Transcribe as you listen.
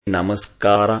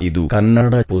ನಮಸ್ಕಾರ. ಇದು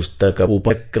ಕನ್ನಡ ಪುಸ್ತಕ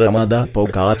ಉಪಕ್ರಮದ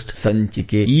ಪಾಡ್ಕಾಸ್ಟ್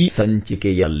ಸಂಚಿಕೆ. ಈ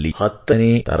ಸಂಚಿಕೆಯಲ್ಲಿ 10ನೇ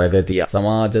ತರಗತಿಯ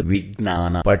ಸಮಾಜ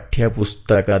ವಿಜ್ಞಾನ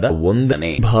ಪಠ್ಯಪುಸ್ತಕದ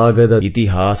 1ನೇ ಭಾಗದ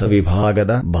ಇತಿಹಾಸ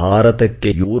ವಿಭಾಗದ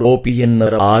ಭಾರತಕ್ಕೆ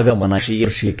ಯುರೋಪಿಯನ್ನರ ಆಗಮನ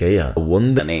ಶೀರ್ಷಿಕೆಯ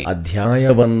 1ನೇ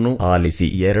ಅಧ್ಯಾಯವನ್ನು ಆಲಿಸಿ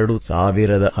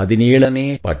 2017ನೇ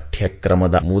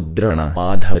ಪಠ್ಯಕ್ರಮದ ಮುದ್ರಣ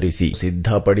ಆಧರಿಸಿ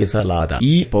ಸಿದ್ಧಪಡಿಸಲಾದ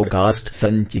ಈ ಪಾಡ್ಕಾಸ್ಟ್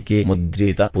ಸಂಚಿಕೆ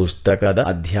ಮುದ್ರಿತ ಪುಸ್ತಕದ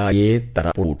ಅಧ್ಯಾಯೇತರ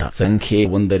ಪುಟ ಸಂಖ್ಯೆ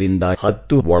 1ರಿಂದ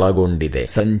 10 ಒಳಗೊಂಡಿದೆ.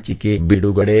 ಸಂಚಿಕೆ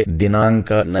ಬಿಡುಗಡೆ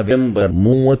ದಿನಾಂಕ ನವೆಂಬರ್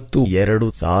 30,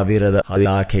 2000.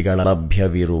 ಇಲಾಖೆಗಳ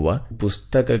ಲಭ್ಯವಿರುವ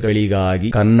ಪುಸ್ತಕಗಳಿಗಾಗಿ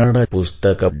ಕನ್ನಡ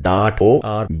ಪುಸ್ತಕ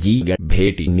 .org ಗೆ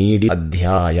ಭೇಟಿ ನೀಡಿ.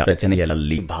 ಅಧ್ಯಾಯ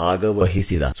ರಚನೆಯಲ್ಲಿ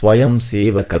ಭಾಗವಹಿಸಿದ ಸ್ವಯಂ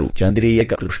ಸೇವಕರು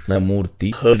ಚಂದ್ರಿಕಾ, ಕೃಷ್ಣಮೂರ್ತಿ,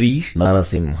 ಹರೀಶ್,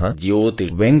 ನರಸಿಂಹ, ಜ್ಯೋತಿ,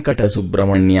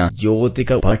 ವೆಂಕಟಸುಬ್ರಹ್ಮಣ್ಯ,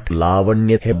 ಜ್ಯೋತಿಕ, ಭಟ್,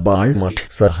 ಲಾವಣ್ಯ, ಹೆಬ್ಬಾಳ್ ಮಠ್,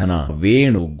 ಸಹನಾ,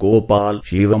 ವೇಣುಗೋಪಾಲ್,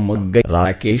 ಶಿವಮೊಗ್ಗ,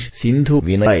 ರಾಕೇಶ್, ಸಿಂಧು,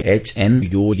 ವಿನಯ್, HN,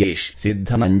 ಯೋಗೇಶ್,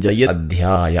 ಸಿದ್ದನಂಜಯ.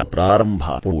 ಅಧ್ಯಾಯ ಪ್ರಾರಂಭ.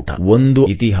 ಪುಟ 1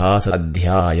 ಇತಿಹಾಸ.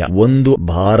 ಅಧ್ಯಾಯ 1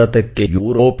 ಭಾರತಕ್ಕೆ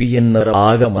ಯುರೋಪಿಯನ್ನರ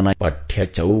ಆಗಮನ. ಪಠ್ಯ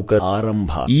ಚೌಕ.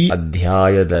 ಆರಂಭ. ಈ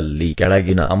ಅಧ್ಯಾಯದಲ್ಲಿ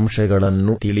ಕೆಳಗಿನ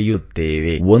ಅಂಶಗಳನ್ನು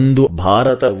ತಿಳಿಯುತ್ತೇವೆ. 1.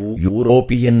 ಭಾರತವು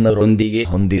ಯುರೋಪಿಯನ್ನರೊಂದಿಗೆ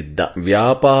ಹೊಂದಿದ್ದ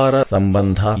ವ್ಯಾಪಾರ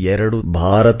ಸಂಬಂಧ. 2.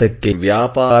 ಭಾರತಕ್ಕೆ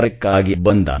ವ್ಯಾಪಾರಕ್ಕಾಗಿ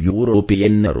ಬಂದ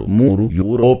ಯುರೋಪಿಯನ್ನರು. 3.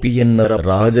 ಯುರೋಪಿಯನ್ನರ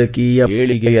ರಾಜಕೀಯ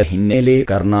ಏಳಿಗೆಯ ಹಿನ್ನೆಲೆ.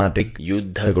 ಕರ್ನಾಟಿಕ್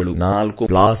ಯುದ್ಧಗಳು. 4.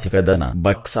 ಪ್ಲಾಸಿ ಕದನ,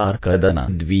 ಬಕ್ಸಾರ್ ಕದನ,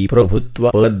 ದ್ವಿಪ್ರಭುತ್ವ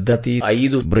ಪದ್ಧತಿ.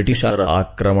 5. ಬ್ರಿಟಿಷರ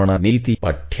ಆಕ್ರಮಣ ನೀತಿ.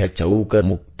 ಪಠ್ಯ ಚೌಕ.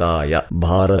 ಮುಕ್ತಾಯ.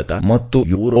 ಭಾರತ ಮತ್ತು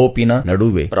ಯುರೋಪಿನ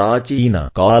ನಡುವೆ ಪ್ರಾಚೀನ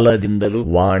ಕಾಲದಿಂದಲೂ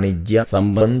ವಾಣಿಜ್ಯ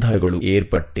ಸಂಬಂಧಗಳು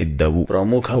ಏರ್ಪಟ್ಟಿದ್ದವು.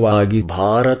 ಪ್ರಮುಖವಾಗಿ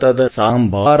ಭಾರತದ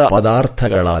ಸಾಂಬಾರ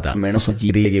ಪದಾರ್ಥಗಳಾದ ಮೆಣಸು,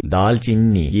 ಜೀರಿಗೆ,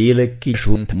 ದಾಲ್ಚಿನ್ನಿ, ಏಲಕ್ಕಿ,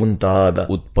 ಶುಂಠಿ ಮುಂತಾದ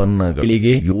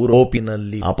ಉತ್ಪನ್ನಗಳಿಗೆ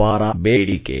ಯುರೋಪಿನಲ್ಲಿ ಅಪಾರ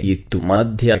ಬೇಡಿಕೆ ಇತ್ತು.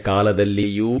 ಮಧ್ಯ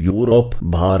ಕಾಲದಲ್ಲಿಯೂ ಯುರೋಪ್,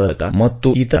 ಭಾರತ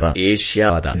ಮತ್ತು ಇತರ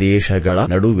ಏಷ್ಯಾದ ದೇಶಗಳ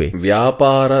ನಡುವೆ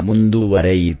ವ್ಯಾಪಾರ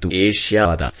ಮುಂದುವರೆಯಿತು.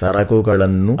 ಏಷ್ಯಾದ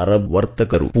ಸರಕುಗಳನ್ನು ಅರಬ್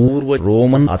ವರ್ತಕರು ಪೂರ್ವ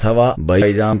ರೋಮನ್ ಅಥವಾ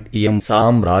ಬೈಜಾಂಟಿಯಂ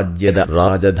ಸಾಮ್ರಾಜ್ಯದ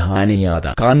ರಾಜಧಾನಿಯಾದ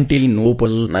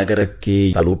ಕಾಂಸ್ಟಾಂಟಿನೋಪಲ್ ನಗರಕ್ಕೆ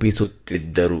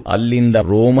ತಲುಪಿಸುತ್ತಿದ್ದರು. ಅಲ್ಲಿಂದ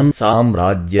ರೋಮನ್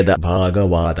ಸಾಮ್ರಾಜ್ಯದ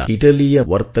ಭಾಗವಾದ ಇಟಲಿಯ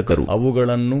ವರ್ತಕರು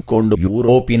ಅವುಗಳನ್ನು ಕೊಂಡು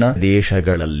ಯುರೋಪಿನ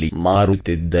ದೇಶಗಳಲ್ಲಿ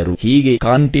ಮಾರುತ್ತಿದ್ದರು. ಹೀಗೆ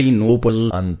ಕಾಂಸ್ಟಾಂಟಿನೋಪಲ್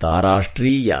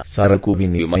ಅಂತಾರಾಷ್ಟ್ರೀಯ ಸರಕು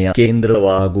ವಿನಿಮಯ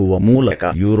ಕೇಂದ್ರವಾಗುವ ಮೂಲಕ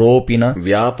ಯುರೋಪಿನ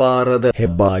ವ್ಯಾಪಾರದ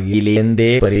ಹೆಬ್ಬಾಗಿಲೆಂದೇ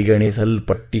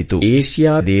ಪರಿಗಣಿಸಲ್ಪಟ್ಟಿತು.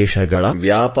 ಏಷ್ಯಾ ದೇಶಗಳ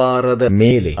ವ್ಯಾಪಾರದ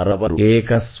ಮೇಲೆ ಅರಬರು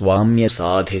ಏಕಸ್ವಾಮ್ಯ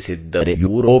ಸಾಧಿಸಿದ್ದರೆ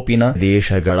ಯುರೋಪಿನ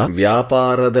ದೇಶಗಳ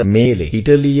ವ್ಯಾಪಾರದ ಮೇಲೆ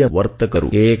ಇಟಲಿಯ ವರ್ತಕರು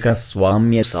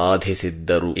ಏಕಸ್ವಾಮ್ಯ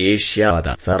ಸಾಧಿಸಿದ್ದರು. ಏಷ್ಯಾದ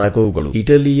ಸರಕುಗಳು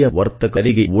ಇಟಲಿಯ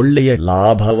ವರ್ತಕರಿಗೆ ಒಳ್ಳೆಯ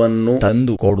ಲಾಭವನ್ನು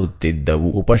ತಂದು ಕೊಡುತ್ತಿದ್ದವು.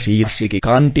 ಉಪಶೀರ್ಷಿಕೆ: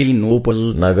 ಕಾಂಸ್ಟಾಂಟಿನೋಪಲ್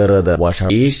ನಗರದ ವಶ.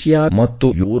 ಏಷ್ಯಾ ಮತ್ತು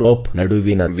ಯುರೋಪ್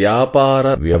ನಡುವಿನ ವ್ಯಾಪಾರ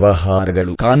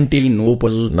ವ್ಯವಹಾರಗಳು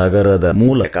ಕಾಂಸ್ಟಾಂಟಿನೋಪಲ್ ನಗರದ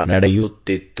ಮೂಲಕ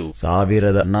ನಡೆಯುತ್ತಿತ್ತು.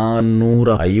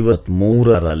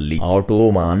 1453ರಲ್ಲಿ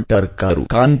ಆಟೋಮಾನ್ ಟರ್ಕರು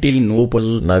ಕಾಂಸ್ಟಾಂಟಿನೋಪಲ್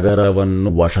ನಗರವನ್ನು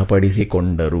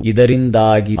ವಶಪಡಿಸಿಕೊಂಡರು.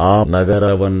 ಇದರಿಂದಾಗಿ ಆ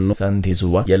ನಗರವನ್ನು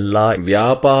ಸಂಧಿಸುವ ಎಲ್ಲಾ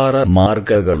ವ್ಯಾಪಾರ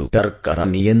ಮಾರ್ಗಗಳು ಟರ್ಕರ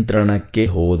ನಿಯಂತ್ರಣಕ್ಕೆ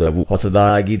ಹೋದವು.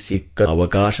 ಹೊಸದಾಗಿ ಸಿಕ್ಕ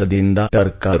ಅವಕಾಶದಿಂದ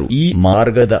ಟರ್ಕರು ಈ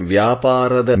ಮಾರ್ಗದ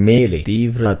ವ್ಯಾಪಾರದ ಮೇಲೆ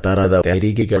ತೀವ್ರತರದ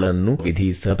ತೆರಿಗೆಗಳನ್ನು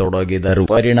ವಿಧಿಸತೊಡಗಿದರು.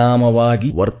 ಪರಿಣಾಮವಾಗಿ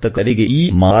ವರ್ತಕರಿಗೆ ಈ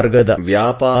ಮಾರ್ಗದ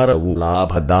ವ್ಯಾಪಾರವು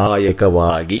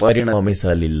ಲಾಭದಾಯಕವಾಗಿ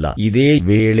ಪರಿಣಮಿಸಲಿಲ್ಲ. ಇದೇ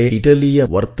ವೇಳೆ ಇಟಲಿಯ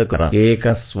ವರ್ತಕರ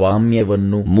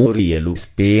ಏಕಸ್ವಾಮ್ಯವನ್ನು ಮುರಿಯಲು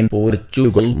ಸ್ಪೇನ್,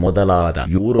 ಪೋರ್ಚುಗಲ್ ಮೊದಲಾದ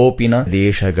ಯುರೋಪಿನ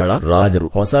ದೇಶಗಳ ರಾಜರು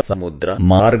ಹೊಸ ಸಮುದ್ರ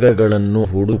ಮಾರ್ಗಗಳನ್ನು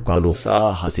ಹುಡುಕಲು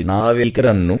ಸಾಹಸಿ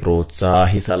ನಾವಿಕರನ್ನು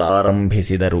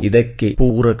ಪ್ರೋತ್ಸಾಹಿಸಲಾರಂಭಿಸಿದರು. ಇದಕ್ಕೆ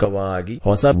ಪೂರಕವಾಗಿ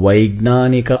ಹೊಸ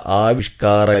ವೈಜ್ಞಾನಿಕ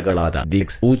ಆವಿಷ್ಕಾರಗಳಾದ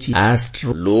ದಿಕ್ಸೂಚಿ,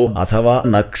 ಆಸ್ಟ್ರೋಲೋ ಅಥವಾ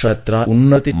ನಕ್ಷತ್ರ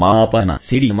ಉನ್ನತಿ ಮಾಪನ,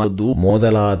 ಸಿಡಿಮದ್ದು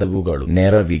ಮೊದಲಾದವುಗಳು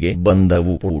ನೆರವಿಗೆ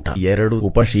ಬಂದವು. ಪುಟ 2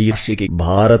 ಉಪಶೀರ್ಷಿಕೆ: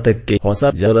 ಭಾರತಕ್ಕೆ ಹೊಸ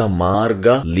ಜಲ ಮಾರ್ಗ.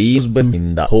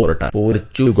 ಲಿಸ್ಬನ್ನಿಂದ ಹೊರಟ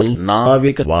ಪೋರ್ಚುಗಲ್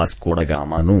ನಾವಿಕ ವಾಸ್ಕೋ ಡ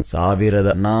ಗಾಮನು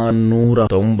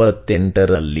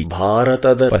 1498ರಲ್ಲಿ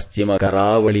ಭಾರತದ ಪಶ್ಚಿಮ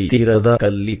ಕರಾವಳಿ ತೀರದ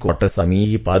ಕಲ್ಲಿಕೊಟ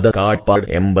ಸಮೀಪದ ಕಾಟ್ಪಾಡ್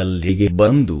ಎಂಬಲ್ಲಿಗೆ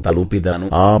ಬಂದು ತಲುಪಿದನು.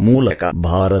 ಆ ಮೂಲಕ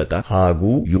ಭಾರತ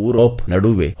ಹಾಗೂ ಯುರೋಪ್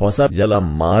ನಡುವೆ ಹೊಸ ಜಲ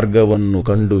ಮಾರ್ಗವನ್ನು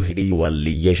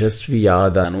ಕಂಡುಹಿಡಿಯುವಲ್ಲಿ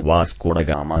ಯಶಸ್ವಿಯಾದನು. ವಾಸ್ಕೋ ಡ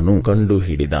ಗಾಮನು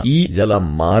ಕಂಡುಹಿಡಿದ ಈ ಜಲ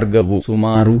ಮಾರ್ಗವು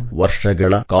ಸುಮಾರು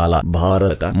ವರ್ಷಗಳ ಕಾಲ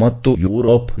ಭಾರತ ಮತ್ತು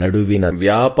ಯುರೋಪ್ ನಡುವಿನ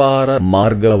ವ್ಯಾಪಾರ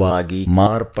ಮಾರ್ಗವಾಗಿ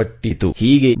ಮಾರ್ಪಟ್ಟಿತು.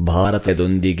 ಹೀಗೆ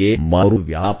ಭಾರತದೊಂದಿಗೆ ಮರು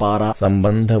ವ್ಯಾಪಾರ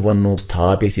ಸಂಬಂಧವನ್ನು ಇದನ್ನು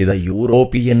ಸ್ಥಾಪಿಸಿದ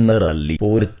ಯುರೋಪಿಯನ್ನರಲ್ಲಿ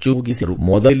ಪೋರ್ಚುಗೀಸರು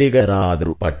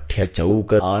ಮೊದಲಿಗರಾದರು. ಪಠ್ಯ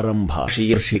ಚೌಕ ಆರಂಭ.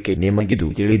 ಶೀರ್ಷಿಕೆ ನಿಮಗಿದು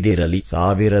ತಿಳಿದಿರಲಿ.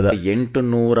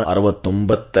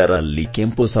 1869ರಲ್ಲಿ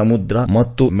ಕೆಂಪು ಸಮುದ್ರ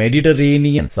ಮತ್ತು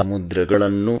ಮೆಡಿಟರೇನಿಯನ್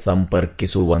ಸಮುದ್ರಗಳನ್ನು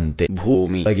ಸಂಪರ್ಕಿಸುವಂತೆ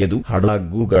ಭೂಮಿ ತೆಗೆದು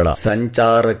ಹಡಗುಗಳ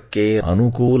ಸಂಚಾರಕ್ಕೆ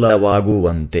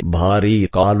ಅನುಕೂಲವಾಗುವಂತೆ ಭಾರೀ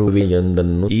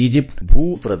ಕಾಲುವೆಯೊಂದನ್ನು ಈಜಿಪ್ಟ್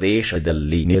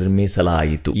ಭೂಪ್ರದೇಶದಲ್ಲಿ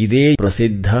ನಿರ್ಮಿಸಲಾಯಿತು. ಇದೇ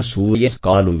ಪ್ರಸಿದ್ಧ ಸೂಯೆಸ್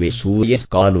ಕಾಲುವೆ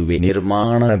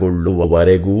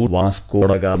ನಿರ್ಮಾಣಗೊಳ್ಳುವವರೆಗೂ ವಾಸ್ಕೋ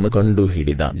ಡ ಗಾಮ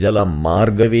ಕಂಡುಹಿಡಿದ ಜಲ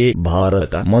ಮಾರ್ಗವೇ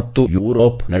ಭಾರತ ಮತ್ತು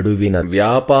ಯುರೋಪ್ ನಡುವಿನ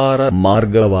ವ್ಯಾಪಾರ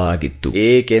ಮಾರ್ಗವಾಗಿತ್ತು.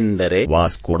 ಏಕೆಂದರೆ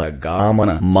ವಾಸ್ಕೋ ಡ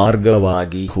ಗಾಮನ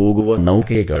ಮಾರ್ಗವಾಗಿ ಹೋಗುವ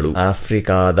ನೌಕೆಗಳು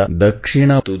ಆಫ್ರಿಕಾದ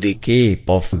ದಕ್ಷಿಣ ತುದಿ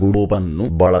ಕೇಪ್ ಆಫ್ ಗುಡ್ ಹೋಪ್ ಅನ್ನು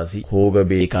ಬಳಸಿ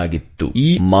ಹೋಗಬೇಕಾಗಿತ್ತು. ಈ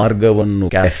ಮಾರ್ಗವನ್ನು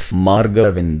ಕ್ಯಾಫ್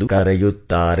ಮಾರ್ಗವೆಂದು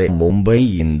ಕರೆಯುತ್ತಾರೆ.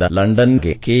 ಮುಂಬೈಯಿಂದ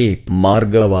ಲಂಡನ್ಗೆ ಕೇಪ್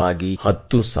ಮಾರ್ಗವಾಗಿ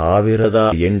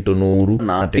 10,800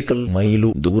 ನಾಟಿಕಲ್ ಮೈಲು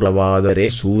ದೂರವಾದರೆ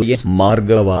ಸೂಯೆಸ್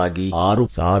ಮಾರ್ಗವಾಗಿ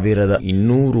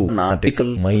 6,200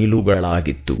 ನಾಟಿಕಲ್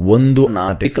ಮೈಲುಗಳಾಗಿತ್ತು. 1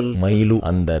 ನಾಟಿಕಲ್ ಮೈಲು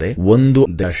ಅಂದರೆ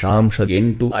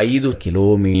 1.85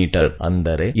 ಕಿಲೋಮೀಟರ್.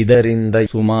 ಅಂದರೆ ಇದರಿಂದ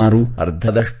ಸುಮಾರು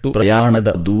ಅರ್ಧದಷ್ಟು ಪ್ರಯಾಣದ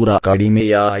ದೂರ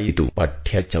ಕಡಿಮೆಯಾಯಿತು.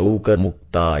 ಪಠ್ಯ ಚೌಕ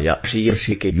ಮುಕ್ತಾಯ.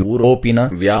 ಶೀರ್ಷಿಕೆ ಯುರೋಪಿನ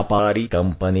ವ್ಯಾಪಾರಿ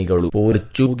ಕಂಪನಿಗಳು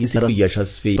ಪೋರ್ಚುಗೀಸರ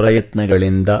ಯಶಸ್ವಿ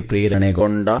ಪ್ರಯತ್ನಗಳಿಂದ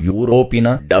ಪ್ರೇರಣೆಗೊಂಡ ಯುರೋಪಿನ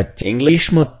ಡಚ್, ಇಂಗ್ಲಿಷ್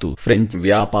ಮತ್ತು ಫ್ರೆಂಚ್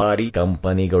ವ್ಯಾಪಾರಿ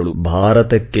ಕಂಪನಿಗಳು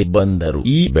ಭಾರತಕ್ಕೆ ಬಂದರು.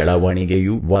 ಈ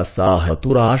ಬೆಳವಣಿಗೆಯು ವಸಾಹತು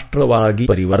ರಾಷ್ಟ್ರವಾಗಿ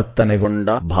ಪರಿವರ್ತನೆಗೊಂಡ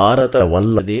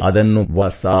ಭಾರತವಲ್ಲದೆ ಅದನ್ನು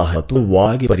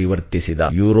ವಸಾಹತುವಾಗಿ ಪರಿವರ್ತಿಸಿದ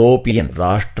ಯುರೋಪಿಯನ್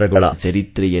ರಾಷ್ಟ್ರಗಳ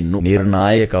ಚರಿತ್ರೆಯನ್ನು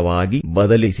ನಿರ್ಣಾಯಕವಾಗಿ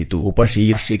ಬದಲಿಸಿತು.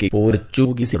 ಉಪಶೀರ್ಷಿಕೆ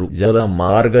ಪೋರ್ಚುಗೀಸರು ಜಲ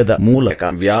ಮಾರ್ಗದ ಮೂಲಕ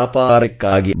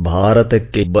ವ್ಯಾಪಾರಕ್ಕಾಗಿ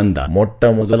ಭಾರತಕ್ಕೆ ಬಂದ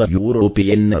ಮೊಟ್ಟಮೊದಲ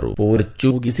ಯುರೋಪಿಯನ್ನರು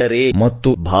ಪೋರ್ಚುಗೀಸರೇ ಮತ್ತು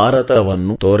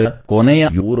ಭಾರತವನ್ನು ತೊರೆದ ಕೊನೆಯ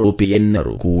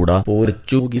ಯುರೋಪಿಯನ್ನರು ಕೂಡ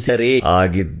ಪೋರ್ಚುಗೀಸರೇ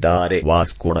ಆಗಿದ್ದಾರೆ.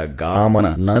 ವಾಸ್ಕೋ ಡ ಗಾಮನ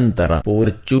ನಂತರ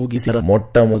ಪೋರ್ಚುಗೀಸರ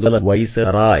ಮೊಟ್ಟಮೊದಲ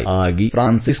ವೈಸರಾಯ್ ಆಗಿ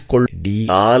ಫ್ರಾನ್ಸಿಸ್ಕೊ ಡಿ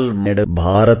ಆಲ್ಮೆಡ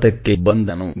ಭಾರತಕ್ಕೆ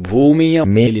ಬಂದನು. ಭೂಮಿಯ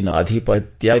ಮೇಲಿನ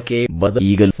ಆಧಿಪತ್ಯಕ್ಕೆ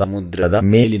ಈಗಲೂ ಸಮುದ್ರದ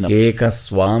ಮೇಲಿನ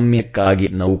ಏಕಸ್ವಾಮ್ಯಕ್ಕಾಗಿ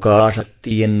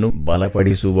ನೌಕಾಶಕ್ತಿಯನ್ನು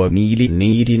ಬಲಪಡಿಸುವ ನೀಲಿ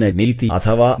ನೀರಿನ ನೀತಿ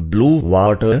ಅಥವಾ ಬ್ಲೂ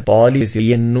ವಾಟರ್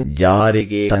ಪಾಲಿಸಿಯನ್ನು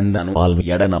ಜಾರಿಗೆ ತಂದನು.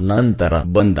 ಆಲ್ಮೆಡನ ನಂತರ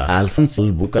ಬಂದ ಆಲ್ಫನ್ಸ್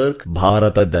ಆಲ್ಬುಕರ್ಕ್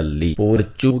ಭಾರತದಲ್ಲಿ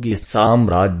ಪೋರ್ಚುಗೀಸ್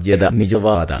ಸಾಮ್ರಾಜ್ಯದ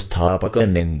ನಿಜವಾದ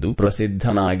ಸ್ಥಾಪಕನೆಂದು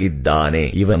ಪ್ರಸಿದ್ಧನಾಗಿದ್ದಾನೆ.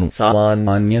 ಇವನು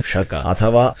ಸಾಮಾನ್ಯ ಶಕ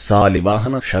ಅಥವಾ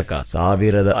ಸಾಲಿವಾಹನ ಶಕ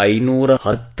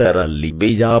 1510ರಲ್ಲಿ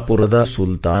ಬಿಜಾಪುರದ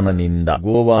ಸುಲ್ತಾನನಿಂದ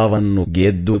ಗೋವಾವನ್ನು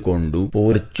ಗೆದ್ದುಕೊಂಡು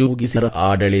ಪೋರ್ಚುಗೀಸರ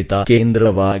ಆಡಳಿತ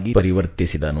ಕೇಂದ್ರವಾಗಿ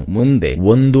ಪರಿವರ್ತಿಸಿದನು. ಮುಂದೆ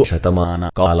 1 ಶತಮಾನ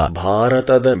ಕಾಲ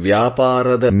ಭಾರತದ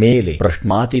ವ್ಯಾಪಾರದ ಮೇಲೆ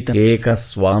ಪ್ರಶ್ನಾತೀತ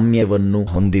ಏಕಸ್ವಾಮ್ಯವನ್ನು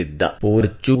ಹೊಂದಿದ್ದ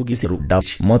ಪೋರ್ಚುಗೀಸರು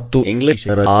ಡಚ್ ಮತ್ತು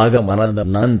ಇಂಗ್ಲಿಷರ ಆಗಮನದ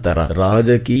ನಂತರ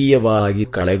ರಾಜಕೀಯವಾಗಿ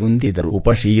ಕಳೆಗುಂದಿದರು.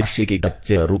 ಉಪಶೀರ್ಷಿಕೆ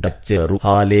ಡಚ್ಚರು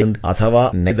ಹಾಲೆಂಡ್ ಅಥವಾ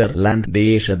ನೆದರ್ಲ್ಯಾಂಡ್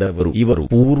ದೇಶದವರು. ಇವರು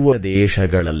ಪೂರ್ವ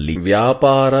ದೇಶಗಳಲ್ಲಿ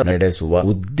ವ್ಯಾಪಾರ ನಡೆಸುವ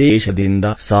ಉದ್ದೇಶದಿಂದ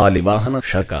ಸಾಲಿವಾಹನ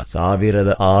ಶಕ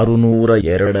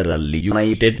 1602ರಲ್ಲಿ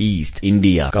ಯುನೈಟೆಡ್ ಈಸ್ಟ್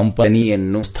ಇಂಡಿಯಾ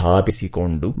ಕಂಪನಿಯನ್ನು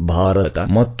ಸ್ಥಾಪಿಸಿಕೊಂಡು ಭಾರತ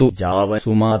ಮತ್ತು ಜಾವ,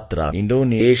 ಸುಮಾತ್ರ,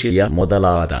 ಇಂಡೋನೇಷಿಯಾ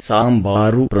ಮೊದಲಾದ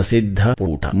ಸಾಂಬಾರು ಪ್ರಸಿದ್ಧ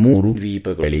ಪೂಟ 3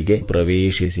 ದ್ವೀಪಗಳಿಗೆ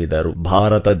ಪ್ರವೇಶಿಸಿದರು.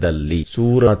 ಭಾರತದಲ್ಲಿ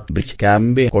ಸೂರತ್, ಬ್ರಿಜ್,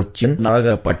 ಕ್ಯಾಂಬೆ, ಕೊಚ್ಚಿನ್,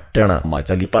 ನಾಗಪಟ್ಟಣ,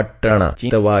 ಮಚಲಿಪಟ್ಟಣ,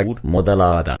 ಚಿತ್ತವಾಗೂರ್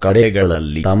ಮೊದಲಾದ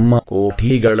ಕಡೆಗಳಲ್ಲಿ ತಮ್ಮ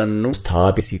ಕೋಠಿಗಳನ್ನು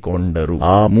ಸ್ಥಾಪಿಸಿಕೊಂಡರು.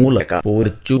 ಆ ಮೂಲಕ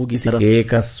ಪೋರ್ಚುಗೀಸರ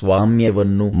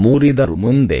ಏಕಸ್ವಾಮ್ಯವನ್ನು ಮುರಿದರು.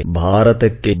 ಮುಂದೆ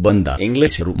ಭಾರತಕ್ಕೆ ಬಂದ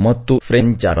ಇಂಗ್ಲಿಷರು ಮತ್ತು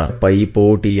ಫ್ರೆಂಚರ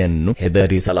ಪೈಪೋಟಿಯನ್ನು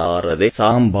ಹೆದರಿಸಲಾರದೆ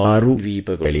ಸಾಂಬಾರು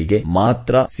ದ್ವೀಪಗಳಿಗೆ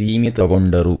ಮಾತ್ರ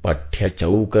ಸೀಮಿತಗೊಂಡರು. ಪಠ್ಯ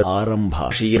ಚೌಕ ಆರಂಭ.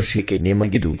 ಶೀರ್ಷಿಕೆ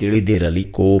ನಿಮಗಿದು ತಿಳಿದಿರಲಿ.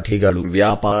 ಕೋಠಿಗಳು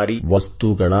ವ್ಯಾಪಾರಿ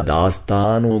ವಸ್ತುಗಳ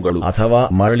ದಾಸ್ತಾನುಗಳು ಅಥವಾ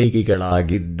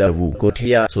ಮಳಿಗೆಗಳಾಗಿದ್ದವು.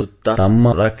 ಕೋಠಿಯ ಸುತ್ತ ತಮ್ಮ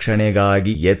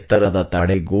ರಕ್ಷಣೆಗಾಗಿ ಎತ್ತರದ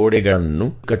ತಡೆಗೋಡೆಗಳನ್ನು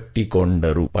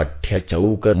ಕಟ್ಟಿಕೊಂಡರು. ಪಠ್ಯ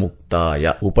ಚೌಕ ಮುಕ್ತಾಯ.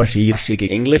 ಉಪಶೀರ್ಷಿಕೆ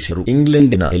ಇಂಗ್ಲಿಷರು.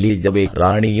 ಇಂಗ್ಲೆಂಡಿನ ಎಲಿಜಬೆತ್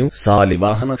ರಾಣಿಯು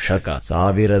ಸಾಲಿವಾಹನ ಶಕ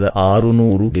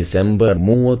 1600 ಡಿಸೆಂಬರ್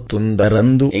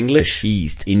 31ರಂದು ಇಂಗ್ಲಿಷ್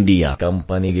ಈಸ್ಟ್ ಇಂಡಿಯಾ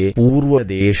ಕಂಪನಿಗೆ ಪೂರ್ವ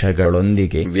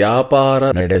ದೇಶಗಳೊಂದಿಗೆ ವ್ಯಾಪಾರ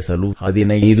ನಡೆಸಲು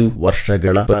 15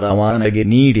 ವರ್ಷಗಳ ಪರವಾನಗಿ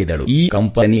ನೀಡಿದಳು. ಈ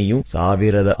ಕಂಪನಿಯು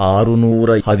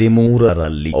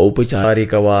 1613ರಲ್ಲಿ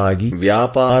ಔಪಚಾರಿಕವಾಗಿ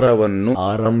ವ್ಯಾಪಾರವನ್ನು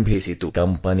ಆರಂಭಿಸಿತು.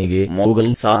 ಕಂಪನಿಗೆ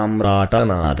ಮೊಘಲ್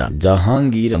ಸಾಮ್ರಾಟನಾದ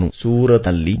ಜಹಾಂಗೀರನು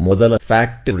ಸೂರತಲ್ಲಿ ಮೊದಲ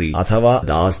ಫ್ಯಾಕ್ಟರಿ ಅಥವಾ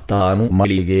ದಾಸ್ತಾನು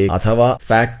ಮಳಿಗೆ ಅಥವಾ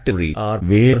ಫ್ಯಾಕ್ಟರಿ ಆರ್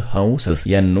ವೇರ್ ಹೌಸಸ್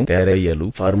ಯನ್ನು ತೆರೆಯಲು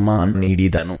ಫರ್ಮಾನ್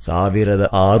ನೀಡಿದನು.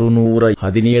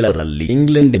 1617ರಲ್ಲಿ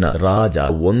ಇಂಗ್ಲೆಂಡಿನ ರಾಜ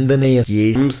 1ನೇ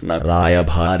ಜೇಮ್ಸ್ನ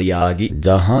ರಾಯಭಾರಿಯಾಗಿ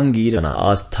ಜಹಾಂಗೀರನ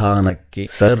ಆಸ್ಥಾನಕ್ಕೆ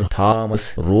ಸರ್ ಥಾಮಸ್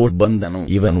ರೋಡ್ ಬಂದನು.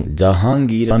 ಇವನು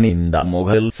ಜಹಾಂಗೀರನಿಂದ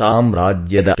ಮೊಘಲ್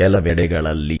ಸಾಮ್ರಾಜ್ಯದ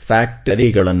ಕೆಲವೆಡೆಗಳಲ್ಲಿ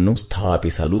ಫ್ಯಾಕ್ಟರಿಗಳನ್ನು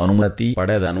ಸ್ಥಾಪಿಸಲು ಅನುಮತಿ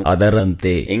ಪಡೆದನು.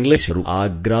 ಅದರಂತೆ ಇಂಗ್ಲಿಷರು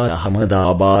ಆಗ್ರಾ,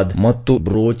 ಅಹಮದಾಬಾದ್ ಮತ್ತು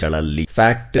ಬ್ರೋಚಳಲ್ಲಿ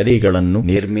ಫ್ಯಾಕ್ಟರಿ ಹಳಿಗಳನ್ನು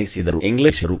ನಿರ್ಮಿಸಿದರು.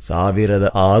 ಇಂಗ್ಲಿಷರು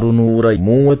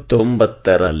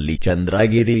 1639ರಲ್ಲಿ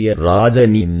ಚಂದ್ರಗಿರಿಯ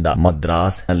ರಾಜನಿಂದ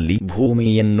ಮದ್ರಾಸ್ನಲ್ಲಿ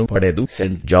ಭೂಮಿಯನ್ನು ಪಡೆದು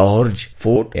ಸೆಂಟ್ ಜಾರ್ಜ್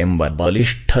ಫೋರ್ಟ್ ಎಂಬ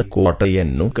ಬಲಿಷ್ಠ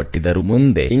ಕೋಟೆಯನ್ನು ಕಟ್ಟಿದರು.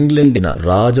 ಮುಂದೆ ಇಂಗ್ಲೆಂಡಿನ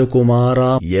ರಾಜಕುಮಾರ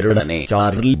ಎರಡನೇ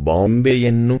ಚಾರ್ಲಿ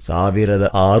ಬಾಂಬೆಯನ್ನು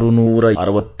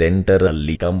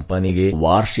 1668ರಲ್ಲಿ ಕಂಪನಿಗೆ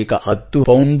ವಾರ್ಷಿಕ 10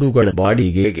 ಪೌಂಡುಗಳ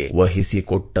ಬಾಡಿಗೆಗೆ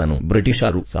ವಹಿಸಿಕೊಟ್ಟನು.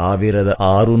 ಬ್ರಿಟಿಷರು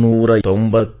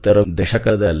 1690ರ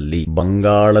ದಶಕದಲ್ಲಿ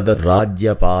ಬಂಗಾಳದ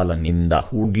ರಾಜ್ಯಪಾಲನಿಂದ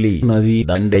ಹುಗ್ಲಿ ನದಿ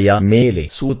ದಂಡೆಯ ಮೇಲೆ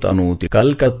ಸುತ್ತಮುತ್ತ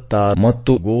ಕಲ್ಕತ್ತಾ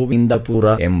ಮತ್ತು ಗೋವಿಂದಪುರ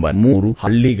ಎಂಬ 3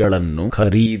 ಹಳ್ಳಿಗಳನ್ನು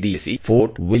ಖರೀದಿಸಿ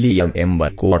ಫೋರ್ಟ್ ವಿಲಿಯಂ ಎಂಬ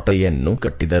ಕೋಟೆಯನ್ನು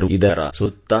ಕಟ್ಟಿದರು. ಇದರ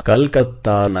ಸುತ್ತ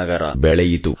ಕಲ್ಕತ್ತಾ ನಗರ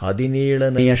ಬೆಳೆಯಿತು.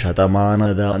 17ನೆಯ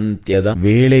ಶತಮಾನದ ಅಂತ್ಯದ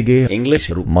ವೇಳೆಗೆ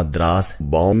ಇಂಗ್ಲಿಷರು ಮದ್ರಾಸ್,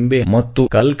 ಬಾಂಬೆ ಮತ್ತು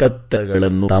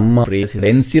ಕಲ್ಕತ್ತಾಗಳನ್ನು ತಮ್ಮ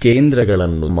ಪ್ರೆಸಿಡೆನ್ಸಿ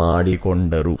ಕೇಂದ್ರಗಳನ್ನು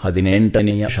ಮಾಡಿಕೊಂಡರು.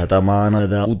 18ನೆಯ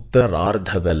ಶತಮಾನದ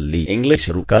ಉತ್ತರಾರ್ಧದಲ್ಲಿ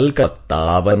ಇಂಗ್ಲಿಷರು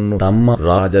ಕಲ್ಕತ್ತಾವನ್ನು ತಮ್ಮ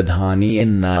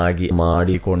ರಾಜಧಾನಿಯನ್ನಾಗಿ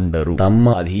ಮಾಡಿಕೊಂಡರು. ತಮ್ಮ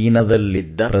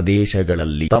ಅಧೀನದಲ್ಲಿದ್ದ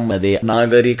ಪ್ರದೇಶಗಳಲ್ಲಿ ತಮ್ಮದೇ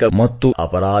ನಾಗರಿಕ ಮತ್ತು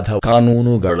ಅಪರಾಧ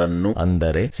ಕಾನೂನುಗಳನ್ನು,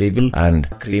 ಅಂದರೆ civil and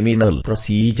criminal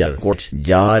procedure codes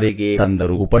ಜಾರಿಗೆ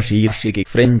ತಂದರು. ಉಪಶೀರ್ಷಿಕೆ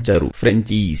ಫ್ರೆಂಚರು.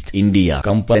 ಫ್ರೆಂಚ್ ಈಸ್ಟ್ ಇಂಡಿಯಾ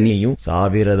ಕಂಪನಿಯು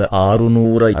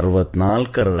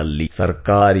 1664ರಲ್ಲಿ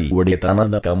ಸರ್ಕಾರಿ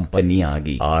ಒಡೆತನದ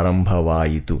ಕಂಪನಿಯಾಗಿ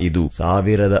ಆರಂಭವಾಯಿತು. ಇದು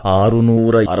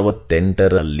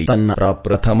 1668ರಲ್ಲಿ ತನ್ನ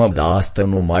ಪ್ರಪ್ರಥಮ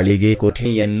ದಾಸ್ತನು ಮಳಿಗೆ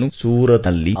ಕೊಠೆಯನ್ನು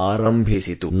ಸೂರತ್ನಲ್ಲಿ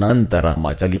ಆರಂಭಿಸಿತು. ನಂತರ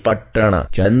ಮಚಲಿಪಟ್ಟಣ,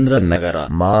 ಚಂದ್ರನಗರ,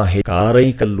 ಮಾಹೆ,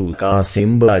 ಕಾರೈಕಲ್ಲು,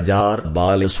 ಕಾಸಿಂ ಬಜಾರ್,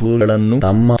 ಬಾಲೆಸೂರುಗಳನ್ನು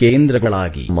ತಮ್ಮ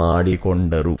ಕೇಂದ್ರಗಳಾಗಿ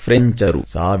ಮಾಡಿಕೊಂಡರು. ಫ್ರೆಂಚರು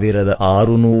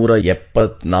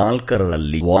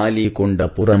 1674ರಲ್ಲಿ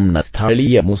ವಾಲಿಕೊಂಡಪುರಂನ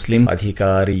ಸ್ಥಳೀಯ ಮುಸ್ಲಿಂ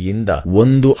ಅಧಿಕಾರಿಯಿಂದ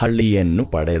ಒಂದು ಹಳ್ಳಿಯನ್ನು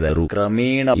ಪಡೆದರು.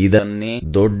 ಕ್ರಮೇಣ ಇದನ್ನೇ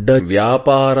ದೊಡ್ಡ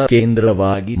ವ್ಯಾಪಾರ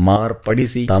ಕೇಂದ್ರವಾಗಿ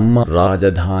ಮಾರ್ಪಡಿಸಿ ತಮ್ಮ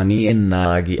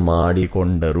ರಾಜಧಾನಿಯನ್ನಾಗಿ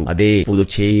ಮಾಡಿಕೊಂಡರು. ಅದೇ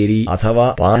ಪುದುಚೇರಿ ಅಥವಾ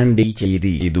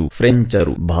ಪಾಂಡಿಚೇರಿ. ಇದು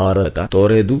ಫ್ರೆಂಚರು ಭಾರತ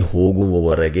ತೊರೆದು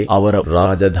ಹೋಗುವವರೆಗೆ ಅವರ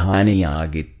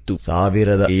ರಾಜಧಾನಿಯಾಗಿತ್ತು.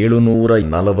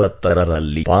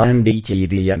 1740ರಲ್ಲಿ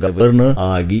ಪಾಂಡಿಚೇರಿಯ ಗವರ್ನರ್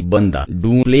ಆಗಿ ಬಂದ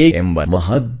ಡೂಪ್ಲೆ ಎಂಬ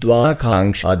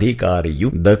ಮಹತ್ವಾಕಾಂಕ್ಷ ಅಧಿಕಾರಿಯು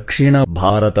ದಕ್ಷಿಣ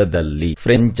ಭಾರತದಲ್ಲಿ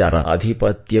ಫ್ರೆಂಚರ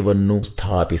ಅಧಿಪತ್ಯವನ್ನು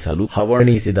ಸ್ಥಾಪಿಸಲು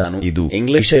ಹವಣಿಸಿದನು. ಇದು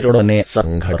ಇಂಗ್ಲಿಷರೊಡನೆ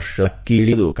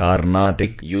ಸಂಘರ್ಷಕ್ಕಿಳಿದು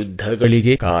ಕಾರ್ನಾಟಿಕ್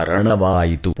ಯುದ್ಧಗಳಿಗೆ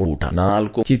ಕಾರಣವಾಯಿತು. ಪುಟ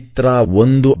 4 ಚಿತ್ರ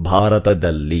 1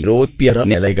 ಭಾರತದಲ್ಲಿ ಯುರೋಪ್ಯರ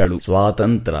ನೆಲೆಗಳು.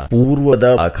 ಸ್ವಾತಂತ್ರ್ಯ ಪೂರ್ವದ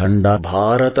ಅಖಂಡ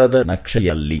ಭಾರತದ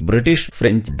ನಕ್ಷೆಯಲ್ಲಿ ಬ್ರಿಟಿಷ್,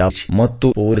 ಫ್ರೆಂಚ್, ಡಚ್ ಮತ್ತು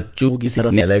ಪೋರ್ಚುಗೀಸರ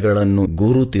ನೆಲೆಗಳನ್ನು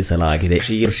ಗುರುತಿಸಲಾಗಿದೆ.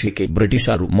 ಶೀರ್ಷಿಕೆ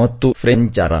ಬ್ರಿಟಿಷರು ಮತ್ತು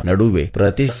ಫ್ರೆಂಚರ ನಡುವೆ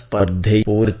ಪ್ರತಿಸ್ಪರ್ಧೆ.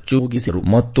 ಪೋರ್ಚುಗೀಸರು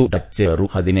ಮತ್ತು ಡಚ್ಚರು.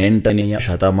 18ನೆಯ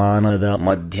ಶತಮಾನದ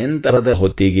ಮಧ್ಯಂತರದ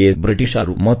ಹೊತ್ತಿಗೆ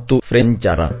ಬ್ರಿಟಿಷರು ಮತ್ತು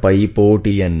ಫ್ರೆಂಚರ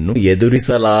ಪೈಪೋಟಿಯನ್ನು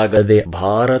ಎದುರಿಸಲಾಗದೆ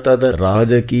ಭಾರತದ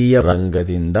ರಾಜಕೀಯ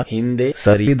ರಂಗದಿಂದ ಹಿಂದೆ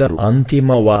ಸರಿದರು.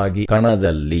 ಅಂತಿಮವಾಗಿ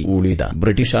ಕಣದಲ್ಲಿ ಉಳಿದ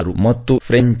ಬ್ರಿಟಿಷರು ಮತ್ತು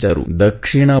ಫ್ರೆಂಚರು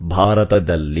ದಕ್ಷಿಣ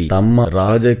ಭಾರತದಲ್ಲಿ ತಮ್ಮ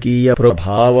ರಾಜಕೀಯ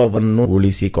ಪ್ರಭಾವವನ್ನು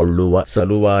ಉಳಿಸಿಕೊಳ್ಳುವ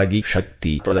ಸಲುವಾಗಿ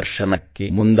ಶಕ್ತಿ ಪ್ರದರ್ಶನಕ್ಕೆ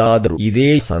ಮುಂದಾದರು. ಇದೇ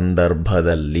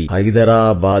ಸಂದರ್ಭದಲ್ಲಿ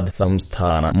ಹೈದರಾಬಾದ್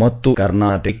ಸಂಸ್ಥಾನ ಮತ್ತು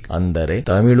ಕರ್ನಾಟಕ, ಅಂದರೆ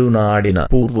ತಮಿಳುನಾಡಿನ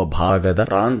ಪೂರ್ವ ಭಾಗದ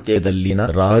ಪ್ರಾಂತ್ಯದಲ್ಲಿನ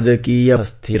ರಾಜಕೀಯ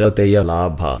ಸ್ಥಿರತೆಯ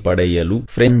ಲಾಭ ಪಡೆಯಲು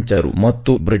ಫ್ರೆಂಚರು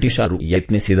ಮತ್ತು ಬ್ರಿಟಿಷರು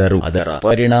ಯತ್ನಿಸಿದರು. ಅದರ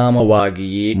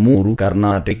ಪರಿಣಾಮವಾಗಿಯೇ 3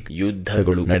 ಕರ್ನಾಟಕ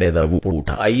ಯುದ್ಧಗಳು ನಡೆದವು. ಪುಟ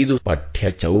 5 ಪಠ್ಯ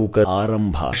ಚೌಕ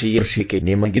ಆರಂಭ. ಶೀರ್ಷಿಕೆ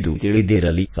ನಿಮಗಿದು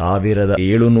ತಿಳಿದಿರಲಿ.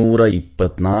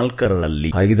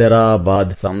 1724ರಲ್ಲಿ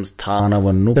ಹೈದರಾಬಾದ್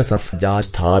ಸಂಸ್ಥಾನವನ್ನು ಸಫ್ಜಾ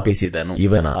ಸ್ಥಾಪಿಸಿದನು.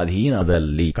 ಇವನ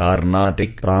ಅಧೀನದಲ್ಲಿ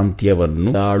ಕಾರ್ನಾಟಿಕ್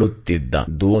ಪ್ರಾಂತ್ಯವನ್ನು ಆಳುತ್ತಿದ್ದ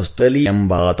ದೋಸ್ತಲಿ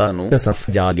ಎಂಬಾತನು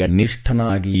ಸಫ್ಜಾಗೆ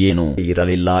ನಿಷ್ಠನಾಗಿ ಏನೂ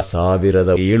ಇರಲಿಲ್ಲ.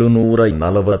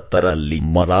 1740ರಲ್ಲಿ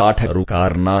ಮರಾಠರು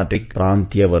ಕಾರ್ನಾಟಿಕ್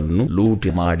ಪ್ರಾಂತ್ಯವನ್ನು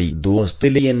ಲೂಟಿ ಮಾಡಿ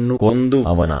ದೋಸ್ತಲಿಯನ್ನು ಕೊಂದು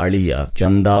ಅವನ ಅಳಿಯ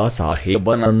ಚಂದಾ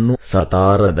ಸಾಹೇಬನನ್ನು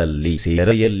ಸತಾರದಲ್ಲಿ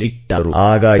ಸೆರೆಯಲ್ಲಿಟ್ಟರು.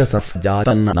 ಆಗ ಸಫ್ಜಾ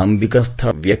ತನ್ನ ನಂಬಿಕಸ್ಥ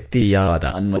ವ್ಯಕ್ತಿಯಾದ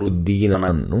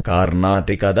ಅನ್ವರುದ್ದೀನನನ್ನು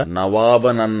ಕಾರ್ನಾಟಕದ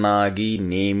ನವಾಬನನ್ನಾಗಿ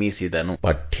ನೇಮಿಸಿದನು.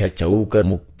 ಪಠ್ಯ ಚೌಕ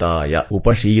ಮುಕ್ತಾಯ.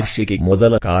 ಉಪಶೀರ್ಷಿಕೆ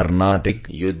ಮೊದಲ ಕಾರ್ನಾಟಿಕ್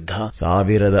ಯುದ್ಧ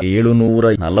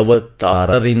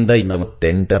 1746ರಿಂದ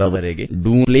 48ರವರೆಗೆ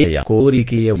ಡೂಪ್ಲೆಯ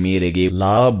ಕೋರಿಕೆಯ ಮೇರೆಗೆ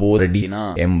ಲಾ ಬೋರ್ಡಿನಾ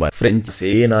ಎಂಬ ಫ್ರೆಂಚ್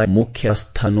ಸೇನಾ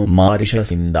ಮುಖ್ಯಸ್ಥನು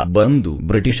ಮಾರಿಷಸ್ನಿಂದ ಬಂದು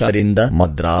ಬ್ರಿಟಿಷರಿಂದ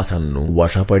ಮದ್ರಾಸನ್ನು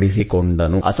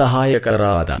ವಶಪಡಿಸಿಕೊಂಡನು.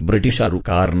 ಅಸಹಾಯಕರಾದ ಬ್ರಿಟಿಷರು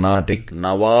ಕಾರ್ನಾಟಿಕ್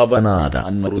ನವಾಬನಾದ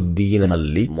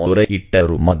ಅನ್ವರುದ್ದೀನನಲ್ಲಿ ಮೊರೆ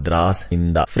ಇಟ್ಟರು.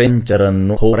 ಮದ್ರಾಸ್ನಿಂದ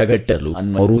ಫ್ರೆಂಚರನ್ನು ಹೊರಗಟ್ಟಲು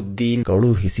ಅನ್ವರುದ್ದೀನ್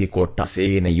ಕಳುಹಿಸಿಕೊಟ್ಟ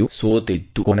ಸೇನೆಯು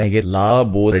ಸೋತಿತ್ತು. ಕೊನೆಗೆ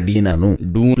ಲಾಬೋರ್ಡಿನನು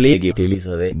ಡೂಪ್ಲೇಗೆ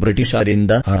ತಿಳಿಸದೆ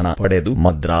ಬ್ರಿಟಿಷರಿಂದ ಹಣ ಪಡೆದು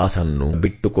ಮದ್ರಾಸನ್ನು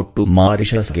ಬಿಟ್ಟುಕೊಟ್ಟು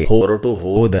ಮಾರಿಷಸ್ಗೆ ಹೊರಟು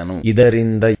ಹೋದನು.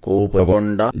 ಇದರಿಂದ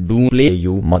ಕೋಪಗೊಂಡ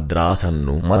ಡೂಪ್ಲೇಯು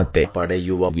ಮದ್ರಾಸನ್ನು ಮತ್ತೆ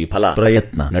ಪಡೆಯುವ ವಿಫಲ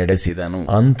ಪ್ರಯತ್ನ ನಡೆಸಿದನು.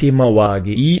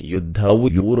 ಅಂತಿಮವಾಗಿ ಈ ಯುದ್ಧವು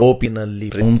ಯುರೋಪಿನಲ್ಲಿ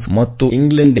ಫ್ರಾನ್ಸ್ ಮತ್ತು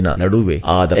ಇಂಗ್ಲೆಂಡಿನ ನಡುವೆ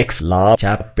ಆದ ಎಕ್ಸ್-ಲಾ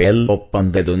ಚಾಪೆಲ್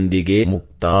ಒಪ್ಪಂದದೊಂದಿಗೆ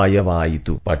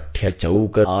ಮುಕ್ತಾಯವಾಯಿತು. ಪಠ್ಯ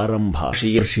ಚೌಕ ಆರಂಭ.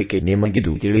 ಶೀರ್ಷಿಕೆ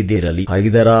ನಿಮಗಿದು ತಿಳಿದಿರಲಿ.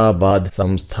 ಹೈದರಾಬಾದ್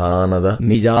ಸಂಸ್ಥಾನದ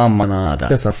ನಿಜಾಮನಾದ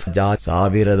ಸಫ್ಜಾದ್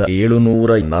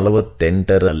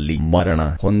 1748ರಲ್ಲಿ ಮರಣ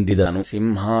ಹೊಂದಿದನು.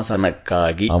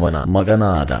 ಸಿಂಹಾಸನಕ್ಕಾಗಿ ಅವನ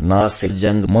ಮಗನಾದ ನಾಸಿರ್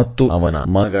ಜಂಗ್ ಮತ್ತು ಅವನ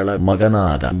ಮಗಳ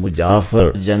ಮಗನಾದ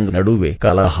ಮುಜಾಫರ್ ಜಂಗ್ ನಡುವೆ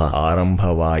ಕಲಹ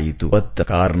ಆರಂಭವಾಯಿತು.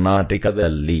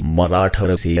 ಕರ್ನಾಟಕದಲ್ಲಿ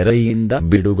ಮರಾಠರ ಸೆರೆಯಿಂದ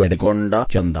ಬಿಡುಗಡೆಗೊಂಡ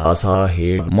ಚಂದಾ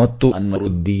ಸಾಹೇಬ್ ಮತ್ತು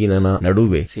ಅನ್ವರುದ್ದೀನನ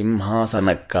ನಡುವೆ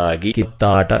ಸಿಂಹಾಸನಕ್ಕಾಗಿ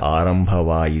ಕಿತ್ತಾಟ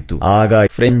ಆರಂಭವಾಯಿತು. ಆಗ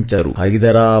ಫ್ರೆಂಚರು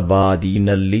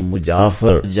ಹೈದರಾಬಾದಿನಲ್ಲಿ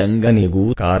ಮುಜಾಫರ್ ಜಂಗನಿಗೂ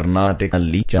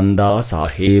ಕರ್ನಾಟಕದಲ್ಲಿ ಚಂದಾ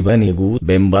ಸಾಹೇಬನಿಗೂ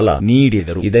ಬೆಂಬಲ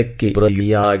ನೀಡಿದರು. ಇದಕ್ಕೆ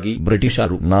ಪ್ರತಿಯಾಗಿ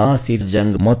ಬ್ರಿಟಿಷರು ನಾಸಿರ್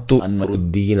ಜಂಗ್ ಮತ್ತು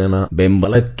ಅನ್ವರುದ್ದೀನನ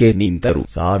ಬೆಂಬಲಕ್ಕೆ ನಿಂತರು.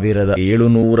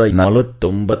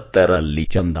 1749ರಲ್ಲಿ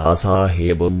ಚಂದಾ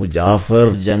ಸಾಹೇಬ್,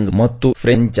 ಮುಜಾಫರ್ ಜಂಗ್ ಮತ್ತು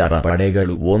ಫ್ರೆಂಚರ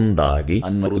ಪಡೆಗಳು ಒಂದಾಗಿ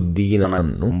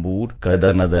ಅನ್ವರುದ್ದೀನನನ್ನು ಬೂರ್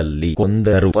ಕದನದಲ್ಲಿ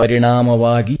ಕೊಂದರು.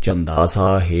 ಪರಿಣಾಮವಾಗಿ ಚಂದಾ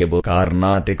ಸಾಹೇಬ್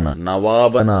ಕರ್ನಾಟಕನ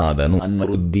ನವಾಬನಾದನು.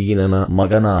 ಅನ್ವರುದ್ದೀನನ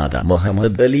ಮಗನಾದ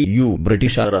ಮೊಹಮ್ಮದ್ ಅಲಿಯು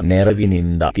ಬ್ರಿಟಿಷರ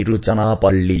ನೆರವಿನಿಂದ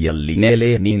ತಿರುಚನಾಪಳ್ಳಿಯಲ್ಲಿ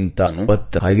ನೆಲೆ ನಿಂತನು.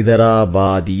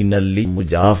 ಹೈದರಾಬಾದಿನಲ್ಲಿ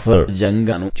ಮುಜಾಫರ್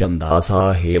ಜಂಗನು ಚಂದಾ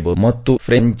ಸಾಹೇಬ್ ಮತ್ತು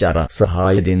ಫ್ರೆಂಚರ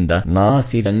ಸಹಾಯದಿಂದ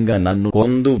ನಾಸಿರ್ ಜಂಗನನ್ನು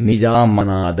ಕೊಂದು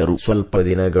ನಿಜಾಮನಾದರೂ ಸ್ವಲ್ಪ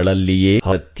ದಿನಗಳಲ್ಲಿಯೇ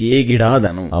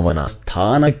ಹತ್ಯೆಗೀಡಾದನು. ಅವನ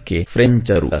ಸ್ಥಾನಕ್ಕೆ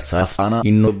ಫ್ರೆಂಚರು ಸಹಾನ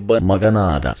ಇನ್ನೊಬ್ಬ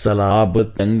ಮಗನಾದ ಸಲಾಬ್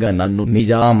ಜಂಗನನ್ನು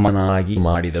ನಿಜಾಮನಾಗಿ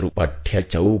ಮಾಡಿದರು. ಪಠ್ಯ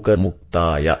ಚೌಕ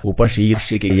ಮುಕ್ತಾಯ.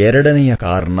 ಉಪಶೀರ್ಷಿಕೆ ಎರಡನೆಯ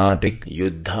ಕರ್ನಾಟಕ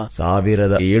ಯುದ್ಧ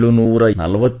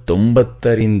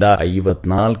 1749ರಿಂದ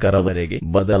 54ರವರೆಗೆ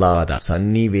ಬದಲಾದ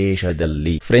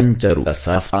ಸನ್ನಿವೇಶದಲ್ಲಿ ಫ್ರೆಂಚರು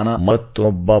ಸಹಾನ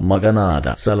ಮತ್ತೊಬ್ಬ ಮಗನಾದ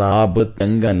ಸಲಾಬ್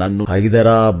ಜಂಗನನ್ನು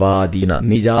ಹೈದರಾಬಾದಿನ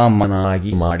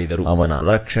ನಿಜಾಮನಾಗಿ ಮಾಡಿದರು. ಅವನ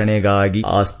ರಕ್ಷಣೆಗಾಗಿ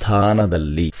ಆ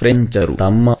ಸ್ಥಾನದಲ್ಲಿ ಫ್ರೆಂಚರು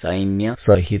ತಮ್ಮ ಸೈನ್ಯ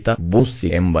ಸಹಿತ ಬುಸ್ಸಿ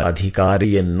ಎಂಬ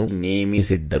ಅಧಿಕಾರಿಯನ್ನು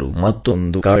ನೇಮಿಸಿದ್ದರು.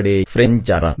 ಮತ್ತೊಂದು ಕಡೆ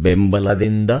ಫ್ರೆಂಚರ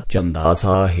ಬೆಂಬಲದಿಂದ ಚಂದಾ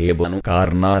ಸಾಹೇಬನು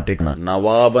ಕರ್ನಾಟಕನ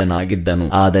ನವಾಬನಾಗಿದ್ದನು.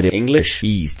 ಆದರೆ ಇಂಗ್ಲಿಷ್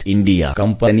ಈಸ್ಟ್ ಇಂಡಿಯಾ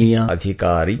ಕಂಪನಿಯ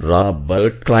ಅಧಿಕಾರಿ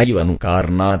ರಾಬರ್ಟ್ ಕ್ಲೈವನು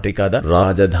ಕರ್ನಾಟಕದ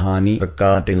ರಾಜಧಾನಿ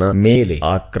ಕಲ್ಕಟ್ಟಿನ ಮೇಲೆ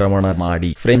ಆಕ್ರಮಣ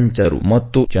ಮಾಡಿ ಫ್ರೆಂಚರು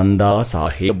ಮತ್ತು ಚಂದಾ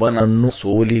ಸಾಹೇಬನನ್ನು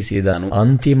ಸೋಲಿಸಿದನು.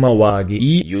 ಅಂತಿಮವಾಗಿ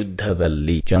ಈ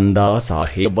ಯುದ್ಧದಲ್ಲಿ ಚಂದಾ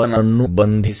ಸಾಹೇಬನನ್ನು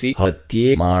ಬಂಧಿಸಿ ಹತ್ಯೆ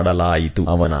ಮಾಡಲಾಯಿತು.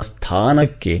 ಅವನ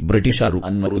ಸ್ಥಾನಕ್ಕೆ ಬ್ರಿಟಿಷರು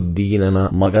ಅನ್ವರುದ್ದೀನನ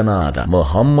ಮಗನಾದ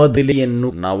ಮೊಹಮ್ಮದ್ ಅಲಿಯನ್ನು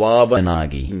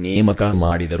ನವಾಬನಾಗಿ ನೇಮಕ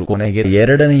ಮಾಡಿದರು. ಕೊನೆಗೆ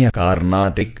ಎರಡನೆಯ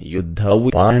ಕರ್ನಾಟಕ ಯುದ್ಧವು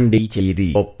ಪಾಂಡಿಚೇರಿ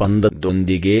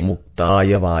ಒಪ್ಪಂದದೊಂದಿಗೆ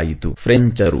ಮುಕ್ತಾಯವಾಯಿತು.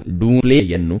 ಫ್ರೆಂಚರು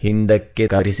ಡೂಪ್ಲೇಯನ್ನು ಹಿಂದಕ್ಕೆ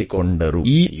ಕರೆಸಿಕೊಂಡರು.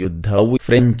 ಈ ಯುದ್ಧವು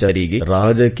ಫ್ರೆಂಚರಿಗೆ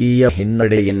ರಾಜಕೀಯ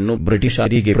ಹಿನ್ನಡೆಯನ್ನು,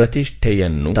 ಬ್ರಿಟಿಷರಿಗೆ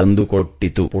ಪ್ರತಿಷ್ಠೆಯನ್ನು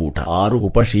ತಂದುಕೊಟ್ಟಿತು. ಪುಟ 6.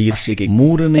 ಉಪಶೀರ್ಷಿಕೆ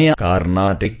ಮೂರನೆಯ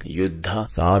ಕರ್ನಾಟಕ ಯುದ್ಧ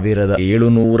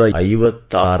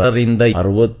 1756ರಿಂದ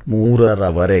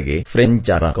 63ರವರೆಗೆ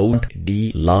ಫ್ರೆಂಚರ ಕೌಂಟ್ ಡಿ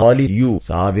ಲಾಲಿಯು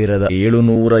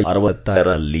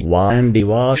 1760ರಲ್ಲಿ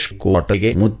ವಾಂಡಿವಾಶ್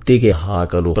ಕೋಟೆಗೆ ಮುತ್ತಿಗೆ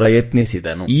ಹಾಕಲು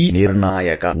ಪ್ರಯತ್ನಿಸಿದನು. ಈ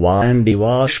ನಿರ್ಣಾಯಕ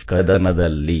ವಾಂಡಿವಾಶ್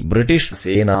ಕದನದಲ್ಲಿ ಬ್ರಿಟಿಷ್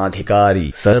ಸೇನಾಧಿಕಾರಿ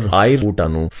ಸರ್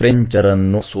ಐರ್ವುಟನು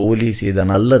ಫ್ರೆಂಚರನ್ನು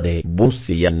ಸೋಲಿಸಿದನಲ್ಲದೆ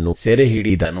ಬುಸ್ಸಿಯನ್ನು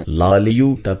ಸೆರೆಹಿಡಿದನು. ಲಾಲಿಯು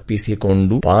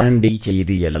ತಪ್ಪಿಸಿಕೊಂಡು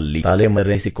ಪಾಂಡಿಚೇರಿಯಲ್ಲಿ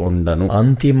ತಲೆಮರೆಸಿಕೊಂಡನು.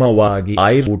 ಅಂತಿಮವಾಗಿ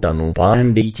ಐರ್ವುಟನು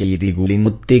ಪಾಂಡಿಚೇರಿಗೂ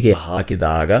ಮುತ್ತಿಗೆ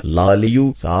ಹಾಕಿದಾಗ ಲಾಲಿಯು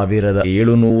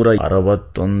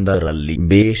 1761ರಲ್ಲಿ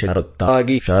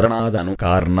ಬೇಷರತ್ತಾಗಿ ಶರಣಾದನು.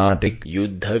 ಕರ್ನಾಟಕ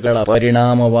ಯುದ್ಧಗಳ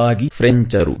ಪರಿಣಾಮವಾಗಿ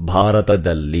ಫ್ರೆಂಚರು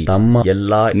ಭಾರತದಲ್ಲಿ ತಮ್ಮ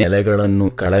ಎಲ್ಲಾ ನೆಲೆಗಳನ್ನು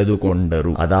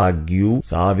ಕಳೆದುಕೊಂಡರು. ಆದಾಗ್ಯೂ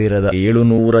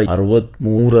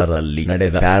 1763ರಲ್ಲಿ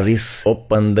ನಡೆದ ಪ್ಯಾರಿಸ್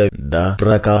ಒಪ್ಪಂದದ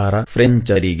ಪ್ರಕಾರ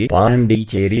ಫ್ರೆಂಚರಿಗೆ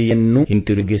ಪಾಂಡಿಚೇರಿಯನ್ನು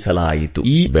ಹಿಂತಿರುಗಿಸಲಾಯಿತು.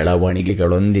 ಈ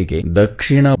ಬೆಳವಣಿಗೆಗಳೊಂದಿಗೆ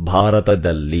ದಕ್ಷಿಣ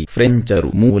ಭಾರತದಲ್ಲಿ ಫ್ರೆಂಚರು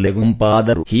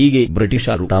ಮೂಲೆಗುಂಪಾದರು. ಹೀಗೆ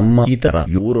ಬ್ರಿಟಿಷರು ತಮ್ಮ ಇತರ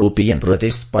ಯುರೋಪಿಯನ್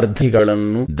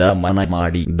ಪ್ರತಿಸ್ಪರ್ಧಿಗಳನ್ನು ದಮನ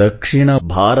ಮಾಡಿ ದಕ್ಷಿಣ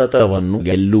ಭಾರತವನ್ನು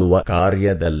ಗೆಲ್ಲುವ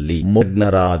ಕಾರ್ಯದಲ್ಲಿ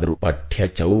ಮಗ್ನರಾದರು. ಪಠ್ಯ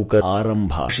ಚೌಕ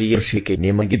ಆರಂಭ. ಶೀರ್ಷಿಕೆ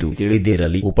ನಿಮಗಿದು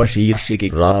ತಿಳಿದಿರಲಿ. ಉಪಶೀರ್ಷಿಕೆ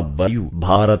ರಾಬರ್ಟ್ಯು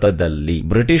ಭಾರತದಲ್ಲಿ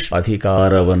ಬ್ರಿಟಿಷ್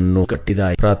ಅಧಿಕಾರವನ್ನು ಕಟ್ಟಿದ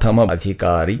ಪ್ರಥಮ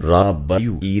ಅಧಿಕಾರಿ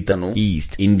ರಾಬರ್ಟ್ಯು. ಈತನು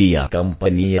ಈಸ್ಟ್ ಇಂಡಿಯಾ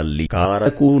ಕಂಪನಿಯಲ್ಲಿ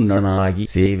ಕಾರಕೂನನಾಗಿ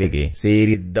ಸೇವೆಗೆ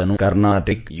ಸೇರಿದ್ದನು.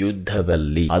 ಕರ್ನಾಟಕ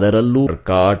ಯುದ್ಧದಲ್ಲಿ, ಅದರಲ್ಲೂ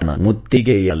ಕಲ್ಕಟ್ಟಿನ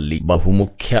ಮುತ್ತಿಗೆಯಲ್ಲಿ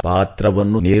ಬಹುಮುಖ್ಯ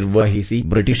ಪಾತ್ರವನ್ನು ನಿರ್ವಹಿಸಿ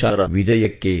ಬ್ರಿಟಿಷರ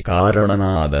ವಿಜಯಕ್ಕೆ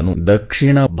ಕಾರಣನಾದನು.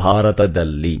 ದಕ್ಷಿಣ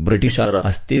ಭಾರತದಲ್ಲಿ ಬ್ರಿಟಿಷರ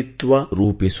ಅಸ್ತಿತ್ವ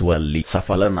ರೂಪಿಸುವಲ್ಲಿ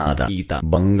ಸಫಲನಾದ ಈತ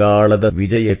ಬಂಗಾಳದ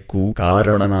ವಿಜಯಕ್ಕೂ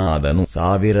ಕಾರಣನಾದನು.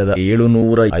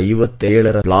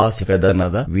 1757ರ ಪ್ಲಾಸಿ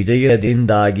ಕದನದ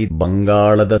ವಿಜಯದಿಂದಾಗಿ ಬದಲಾಗಿ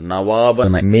ಬಂಗಾಳದ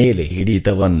ನವಾಬನ ಮೇಲೆ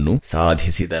ಹಿಡಿತವನ್ನು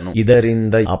ಸಾಧಿಸಿದನು.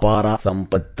 ಇದರಿಂದ ಅಪಾರ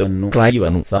ಸಂಪತ್ತನ್ನು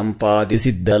ಕ್ಲೈವನು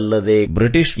ಸಂಪಾದಿಸಿದ್ದಲ್ಲದೆ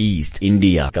ಬ್ರಿಟಿಷ್ ಈಸ್ಟ್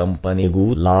ಇಂಡಿಯಾ ಕಂಪನಿಗೂ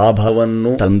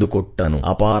ಲಾಭವನ್ನು ತಂದುಕೊಟ್ಟನು.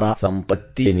 ಅಪಾರ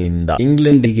ಸಂಪತ್ತಿನಿಂದ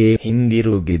ಇಂಗ್ಲೆಂಡಿಗೆ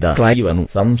ಹಿಂದಿರುಗಿದ ಕ್ಲೈವನು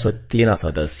ಸಂಸತ್ತಿನ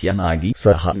ಸದಸ್ಯನಾಗಿ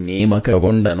ಸಹ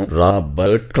ನೇಮಕಗೊಂಡನು.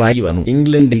 ರಾಬರ್ಟ್ ಕ್ಲೈವನು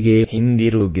ಇಂಗ್ಲೆಂಡಿಗೆ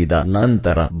ಹಿಂದಿರುಗಿದ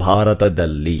ನಂತರ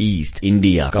ಭಾರತದಲ್ಲಿ ಈಸ್ಟ್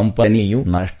ಇಂಡಿಯಾ ಕಂಪನಿಯು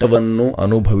ನಷ್ಟವನ್ನು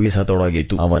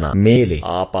ಅನುಭವಿಸತೊಡಗಿತು. ಅವನ ಮೇಲೆ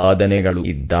ಆಪಾದನೆಗಳು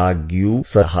ಇದ್ದಾಗ್ಯೂ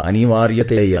ಸಹ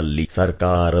ಅನಿವಾರ್ಯತೆಯಲ್ಲಿ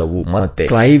ಸರ್ಕಾರವು ಮತ್ತೆ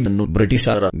ಕ್ಲೈವ್ನನ್ನು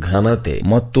ಬ್ರಿಟಿಷರ ಘನತೆ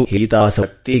ಮತ್ತು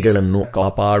ಹಿತಾಸಕ್ತಿಗಳನ್ನು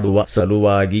ಕಾಪಾಡುವ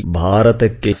ಸಲುವಾಗಿ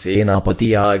ಭಾರತಕ್ಕೆ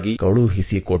ಸೇನಾಪತಿಯಾಗಿ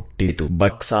ಕಳುಹಿಸಿಕೊಟ್ಟಿತು.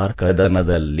 ಬಕ್ಸಾರ್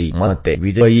ಕದನದಲ್ಲಿ ಮತ್ತೆ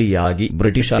ವಿಜಯಿಯಾಗಿ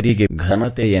ಬ್ರಿಟಿಷರಿಗೆ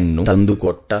ಘನತೆಯನ್ನು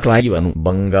ತಂದುಕೊಟ್ಟ ಕ್ಲೈವನು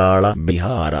ಬಂಗಾಳ,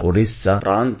 ಬಿಹಾರ, ಒರಿಸ್ಸಾ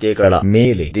ಪ್ರಾಂತ್ಯಗಳ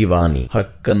ಮೇಲೆ ದಿವಾನಿ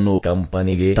ಹಕ್ಕನ್ನು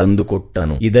ಕಂಪನಿಗೆ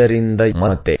ತಂದುಕೊಟ್ಟನು. ಇದರಿಂದ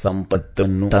ಮತ್ತೆ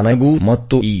ಸಂಪತ್ತನ್ನು ತನಗೂ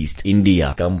ಮತ್ತು ಈಸ್ಟ್ ಇಂಡಿಯಾ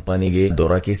ಕಂಪನಿಗೆ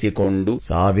ದೊರಕಿಸಿಕೊಂಡು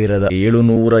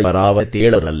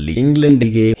 1727ರಲ್ಲಿ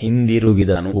ಇಂಗ್ಲೆಂಡಿಗೆ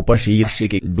ಹಿಂದಿರುಗಿದನು.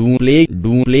 ಉಪಶೀರ್ಷಿಕೆ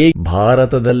ಡೂಲೆ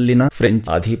ಭಾರತದಲ್ಲಿನ ಫ್ರೆಂಚ್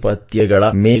ಅಧಿಪತ್ಯಗಳ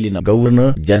ಮೇಲಿನ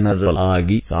ಗವರ್ನರ್ ಜನರಲ್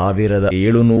ಆಗಿ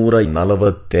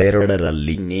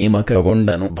 1742ರಲ್ಲಿ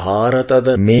ನೇಮಕಗೊಂಡನು. ಭಾರತದ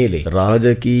ಮೇಲೆ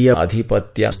ರಾಜಕೀಯ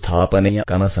ಅಧಿಪತ್ಯ ಸ್ಥಾಪನೆಯ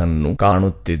ಕನಸನ್ನು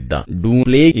ಕಾಣುತ್ತಿದ್ದ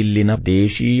ಡೂಲೆ ಇಲ್ಲಿನ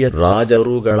ದೇಶೀಯ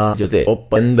ರಾಜರುಗಳ ಜೊತೆ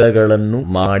ಒಪ್ಪಂದಗಳನ್ನು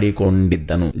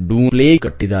ಮಾಡಿಕೊಂಡಿದ್ದನು. ಡೂಲೆ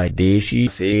ಕಟ್ಟಿದ ದೇಶೀ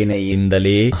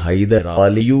ಸೇನೆಯಿಂದಲೇ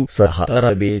ಹೈದರಾಲಿಯೂ ಸಹ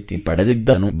ತರಬೇತಿ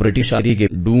ಪಡೆದಿದ್ದನು. ಬ್ರಿಟಿಷರಿಗೆ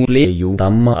ಡೂಲೆಯು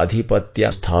ತಮ್ಮ ಅಧಿಪತ್ಯ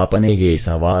ಸ್ಥಾಪನೆಗೆ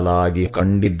ಸವಾಲಾಗಿ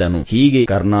ಕಂಡಿದ್ದನು. ಹೀಗೆ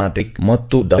ಕರ್ನಾಟಕ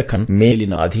ಮತ್ತು ದಖನ್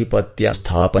ಮೇಲಿನ ಅಧಿಪತ್ಯ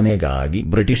ಸ್ಥಾಪನೆಗಾಗಿ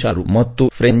ಬ್ರಿಟಿಷರು ಮತ್ತು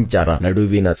ಫ್ರೆಂಚರ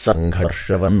ನಡುವಿನ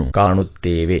ಸಂಘರ್ಷವನ್ನು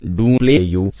ಕಾಣುತ್ತೇವೆ.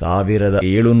 ಡೂಲೆಯು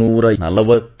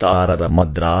 1746ರ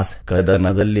ಮದ್ರಾಸ್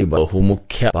ಕದನದಲ್ಲಿ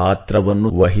ಬಹುಮುಖ್ಯ ಪಾತ್ರವನ್ನು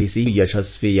ವಹಿಸಿ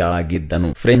ಯಶಸ್ವಿಯಾಗಿದ್ದನು.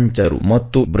 ಫ್ರೆಂಚರು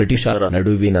ಮತ್ತು ಬ್ರಿಟಿಷರ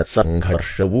ನಡುವಿನ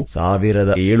ಸಂಘರ್ಷವು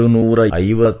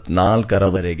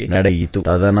 1754ರವರೆಗೆ ನಡೆಯಿತು.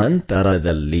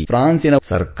 ತದನಂತರದಲ್ಲಿ ಫ್ರಾನ್ಸಿನ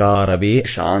ಸರ್ಕಾರವೇ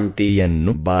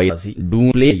ಶಾಂತಿಯನ್ನು ಬಯಸಿ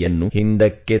ಡೂಲೆಯನ್ನು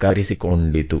ಹಿಂದಕ್ಕೆ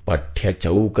ಕರೆಸಿಕೊಂಡಿತು. ಪಠ್ಯ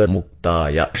ಚೌಕ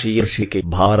ಮುಕ್ತಾಯ ಶೀರ್ಷಿಕೆ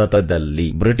ಭಾರತದಲ್ಲಿ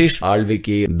ಬ್ರಿಟಿಷ್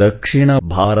ಆಳ್ವಿಕೆ. ದಕ್ಷಿಣ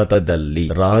ಭಾರತದಲ್ಲಿ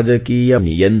ರಾಜಕೀಯ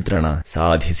ನಿಯಂತ್ರಣ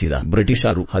ಸಾಧಿಸಿದ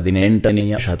ಬ್ರಿಟಿಷರು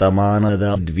 18ನೆಯ ಶತಮಾನದ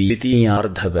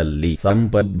ದ್ವಿತೀಯಾರ್ಧದಲ್ಲಿ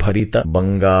ಸಂಪದ್ಭರಿತ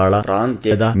ಬಂಗಾಳ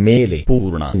ಪ್ರಾಂತ್ಯದ ಮೇಲೆ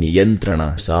ಪೂರ್ಣ ನಿಯಂತ್ರಣ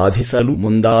ಸಾಧಿಸಲು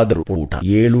ಮುಂದಾದರು. ಪುಟ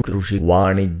 7 ಕೃಷಿ,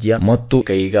 ವಾಣಿಜ್ಯ ಮತ್ತು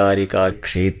ಕೈಗಾರಿಕಾ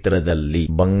ಕ್ಷೇತ್ರದಲ್ಲಿ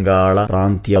ಬಂಗಾಳ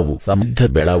ಪ್ರಾಂತ್ಯವು ಸಮೃದ್ಧ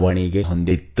ಬೆಳವಣಿಗೆ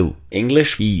ಹೊಂದಿತ್ತು.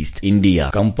 ಇಂಗ್ಲಿಷ್ ಈಸ್ಟ್ ಇಂಡಿಯಾ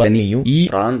ಕಂಪನಿಯು ಈ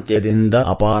ಪ್ರಾಂತ್ಯದಿಂದ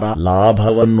ಅಪಾರ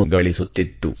ಲಾಭವನ್ನು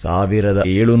ಗಳಿಸುತ್ತಿತ್ತು.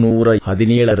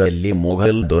 1717ರಲ್ಲಿ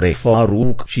ಮೊಘಲ್ ದೊರೆ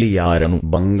ಫಾರೂಕ್ ಶಿಯಾರನು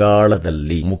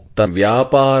ಬಂಗಾಳದಲ್ಲಿ ಮುಕ್ತ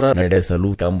ವ್ಯಾಪಾರ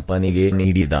ನಡೆಸಲು ಕಂಪನಿಗೆ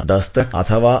ನೀಡಿದ ದಸ್ತಕ್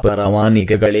ಅಥವಾ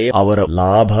ಪರವಾನಿಗೆಗಳೇ ಅವರ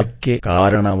ಲಾಭಕ್ಕೆ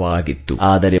ಕಾರಣವಾಗಿತ್ತು.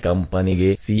 ಆದರೆ ಕಂಪನಿಗೆ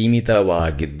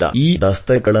ಸೀಮಿತವಾಗಿದ್ದ ಈ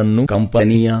ದಸ್ತಕ್ಗಳನ್ನು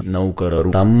ಕಂಪನಿಯ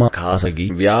ನೌಕರರು ತಮ್ಮ ಖಾಸಗಿ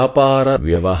ವ್ಯಾಪಾರ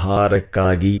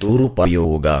ವ್ಯವಹಾರಕ್ಕಾಗಿ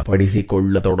ದುರುಪಯೋಗ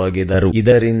ಪಡಿಸಿಕೊಳ್ಳತೊಡಗಿದರು.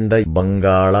 ಇದರಿಂದ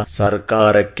ಬಂಗಾಳ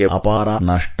ಸರ್ಕಾರಕ್ಕೆ ಅಪಾರ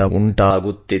ನಷ್ಟ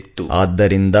ಉಂಟಾಗುತ್ತಿತ್ತು.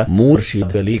 ಆದ್ದರಿಂದ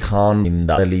ಮುರ್ಷಿದ್ ಅಲಿ ಖಾನ್ ನಿಂದ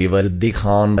ಅಲಿವರ್ದಿ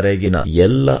ಖಾನ್ ವರೆಗಿನ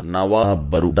ಎಲ್ಲ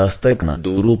ನವಾಬರು ದಸ್ತಕ್ನ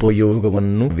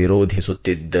ದುರುಪಯೋಗವನ್ನು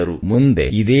ವಿರೋಧಿಸುತ್ತಿದ್ದರು. ಮುಂದೆ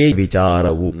ಇದೇ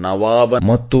ವಿಚಾರವು ನವಾಬ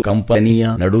ಮತ್ತು ಕಂಪನಿಯ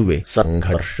ನಡುವೆ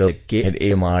ಸಂಘರ್ಷಕ್ಕೆ ಎಡೆ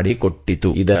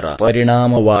ಮಾಡಿಕೊಟ್ಟಿತು. ಇದರ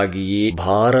ಪರಿಣಾಮವಾಗಿಯೇ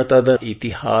ಭಾರತದ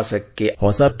ಇತಿಹಾಸಕ್ಕೆ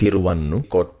ಹೊಸ ತಿರುವನ್ನು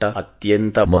ಕೊಟ್ಟ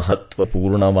ಅತ್ಯಂತ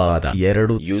ಮಹತ್ವಪೂರ್ಣವಾದ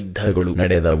 2 ಯುದ್ಧಗಳು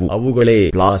ನಡೆದವು. ಅವುಗಳೇ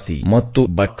ಪ್ಲಾಸಿ ಮತ್ತು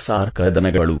ಬಕ್ಸಾರ್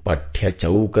ಕದನಗಳು. ಪಠ್ಯ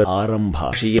ಚೌಕ ಆರಂಭ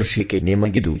ಶೀರ್ಷಿಕೆ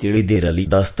ನಿಮಗಿದು ತಿಳಿದಿರಲಿ,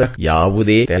 ದಸ್ತಕ್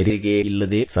ಯಾವುದೇ ತೆರಿಗೆ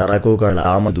ಇಲ್ಲದೆ ಸರಕುಗಳ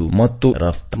ಆಮದು ಮತ್ತು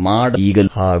ರಫ್ತು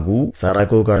ಮಾಡೀಗಲ್ ಹಾಗೂ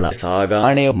ಸರಕುಗಳ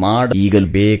ಸಾಗಣೆ ಮಾಡೀಗಲ್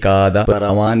ಬೇಕಾದ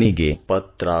ಪರವಾನಿಗೆ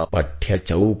ಪತ್ರ. ಪಠ್ಯ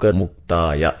ಚೌಕ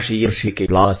ಮುಕ್ತಾಯ ಶೀರ್ಷಿಕೆ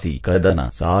ಪ್ಲಾಸಿ ಕದನ.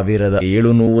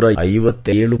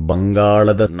 1757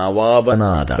 ಬಂಗಾಳದ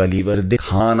ನವಾಬನಾದ ಕಲಿವರ್ದಿ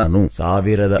ಖಾನನು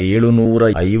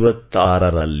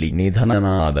 1756ರಲ್ಲಿ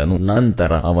ನಿಧನನಾದನು.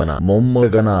 ನಂತರ ಅವನ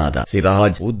ಮೊಮ್ಮಗನಾದ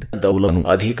ಸಿರಾಜ್ ಉದ್ ದೌಲನು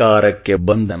ಅಧಿಕಾರಕ್ಕೆ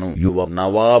ಬಂದನು. ಯುವ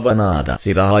ನವಾಬನಾದ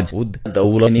ಸಿರಾಜ್ ಉದ್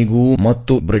ದೌಲನಿಗೂ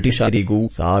ಮತ್ತು ಬ್ರಿಟಿಷರಿಗೂ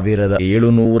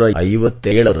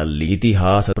 1757ರಲ್ಲಿ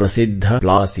ಇತಿಹಾಸ ಪ್ರಸಿದ್ಧ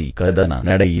ಪ್ಲಾಸಿ ಕದನ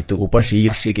ನಡೆಯಿತು.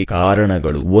 ಉಪಶೀರ್ಷಿಕೆ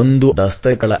ಕಾರಣಗಳು. 1.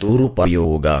 ದಸ್ತಕ್ಗಳ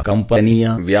ದುರುಪಯೋಗ. ಕಂಪನಿಯ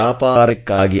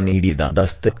ವ್ಯಾಪಾರಕ್ಕಾಗಿ ನೀಡಿದ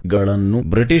ದಸ್ತಕ್ಗಳನ್ನು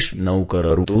ಬ್ರಿಟಿಷ್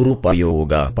ನೌಕರರು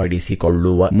ದುರುಪಯೋಗ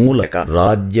ಪಡಿಸಿಕೊಳ್ಳುವ ಮೂಲಕ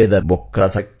ರಾಜ್ಯದ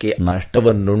ಬೊಕ್ಕಸಕ್ಕೆ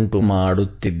ನಷ್ಟವನ್ನುಂಟು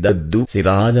ಮಾಡುತ್ತಿದ್ದರು. ಮಾಡುತ್ತಿದ್ದದ್ದು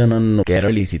ಸಿರಾಜನನ್ನು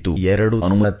ಕೆರಳಿಸಿತು. 2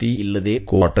 ಅನುಮತಿ ಇಲ್ಲದೆ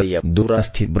ಕೋಟೆಯ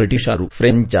ದುರಸ್ಥಿ ಬ್ರಿಟಿಷರು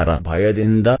ಫ್ರೆಂಚರ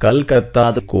ಭಯದಿಂದ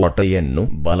ಕಲ್ಕತ್ತಾದ ಕೋಟೆಯನ್ನು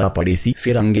ಬಲಪಡಿಸಿ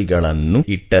ಫಿರಂಗಿಗಳನ್ನು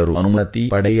ಇಟ್ಟರು. ಅನುಮತಿ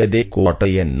ಪಡೆಯದೆ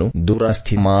ಕೋಟೆಯನ್ನು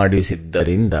ದುರಸ್ಥಿ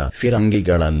ಮಾಡಿಸಿದ್ದರಿಂದ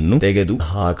ಫಿರಂಗಿಗಳನ್ನು ತೆಗೆದು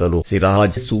ಹಾಕಲು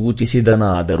ಸಿರಾಜ್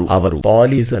ಸೂಚಿಸಿದನಾದರೂ ಅವರು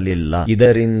ಪಾಲಿಸಲಿಲ್ಲ.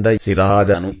 ಇದರಿಂದ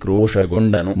ಸಿರಾಜನು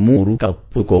ಕ್ರೋಶಗೊಂಡನು. 3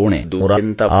 ಕಪ್ಪು ಕೋಣೆ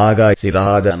ದುರಂತ. ಆಗ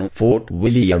ಸಿರಾಜನು ಫೋರ್ಟ್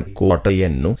ವಿಲಿಯಂ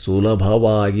ಕೋಟೆಯನ್ನು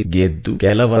ಸುಲಭವಾಗಿ ಗೆದ್ದು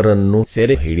ಕೆಲವರನ್ನು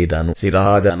ಸೆರೆ ಹಿಡಿದನು.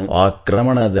 ಸಿರಾಜನು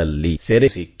ಆಕ್ರಮಣದಲ್ಲಿ ಸೆರೆ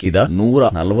ಸಿಕ್ಕಿದ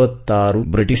 146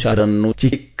 ಬ್ರಿಟಿಷರನ್ನು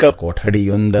ಚಿಕ್ಕ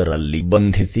ಕೊಠಡಿಯೊಂದರಲ್ಲಿ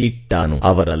ಬಂಧಿಸಿ ಇಟ್ಟನು.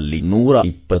 ಅವರಲ್ಲಿ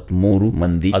 123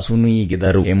 ಮಂದಿ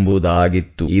ಅಸುನೀಗಿದರು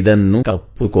ಎಂಬುದಾಗಿತ್ತು. ಇದನ್ನು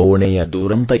ಕಪ್ಪು ಕೋಣೆಯ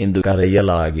ದುರಂತ ಎಂದು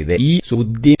ಕರೆಯಲಾಗಿದೆ. ಈ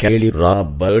ಸುದ್ದಿ ಕೇಳಿ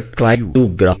ರಾಬರ್ಟ್ ಕ್ಲೈವ್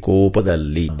ಉಗ್ರ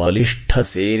ಕೋಪದಲ್ಲಿ ಬಲಿಷ್ಠ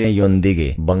ಸೇನೆಯೊಂದಿಗೆ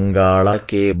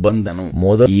ಬಂಗಾಳಕ್ಕೆ ಬಂದನು.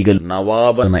 ಮೊದಲಿಗಲು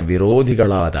ನವಾಬನ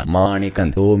ವಿರೋಧಿಗಳಾದ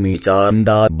ಮಾಣಿಕನ್, ಟೋಮಿ ಚಾಂದ,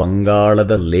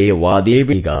 ಬಂಗಾಳದಲ್ಲೇ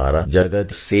ವಾದೇವಿಗಾರ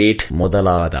ಜಗತ್ ಸೇಠ್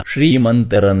ಮೊದಲಾದ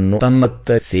ಶ್ರೀಮಂತರನ್ನು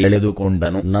ತನ್ನತ್ತ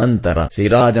ಸೆಳೆದುಕೊಂಡನು. ನಂತರ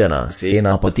ಸಿರಾಜನ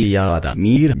ಸೇನಾಪತಿಯಾದ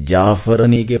ಮೀರ್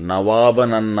ಜಾಫರನಿಗೆ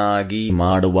ನವಾಬನನ್ನಾಗಿ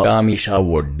ಮಾಡುವ ಆಮಿಷ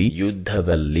ಒಡ್ಡಿ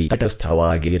ಯುದ್ಧದಲ್ಲಿ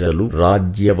ತಟಸ್ಥವಾಗಿರಲು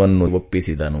ರಾಜ್ಯವನ್ನು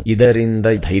ಒಪ್ಪಿಸಿದನು. ಇದರಿಂದ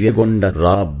ಧೈರ್ಯಗೊಂಡ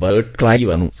ರಾಬರ್ಟ್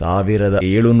ಕ್ಲೈವನು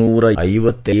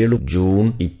 1757 ಜೂನ್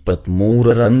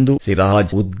 23ರಂದು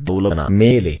ಸಿರಾಜ್ ಉದ್ ದೌಲನ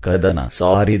ಮೇಲೆ ಕದನ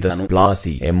ಸಾರಿದನು.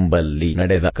 ಪ್ಲಾಸಿ ಎಂಬಲ್ಲಿ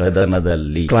ನಡೆದ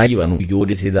ಕದನದಲ್ಲಿ ಕ್ಲೈವನು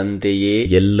ಯೋಜಿಸಿದಂತೆಯೇ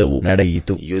ಎಲ್ಲವೂ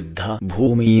ನಡೆಯಿತು. ಯುದ್ಧ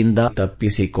ಭೂಮಿಯಿಂದ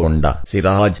ತಪ್ಪಿಸಿಕೊಂಡ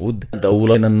ಸಿರಾಜ್ ಉದ್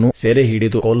ದೌಲನನ್ನು ಸೆರೆ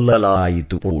ಹಿಡಿದು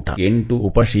ಕೊಲ್ಲಲಾಯಿತು. ಪುಟ 8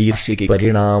 ಉಪಶೀರ್ಷಿಕೆ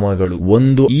ಪರಿಣಾಮಗಳು.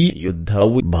 1. ಈ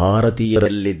ಯುದ್ಧವು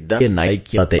ಭಾರತೀಯರಲ್ಲಿದ್ದ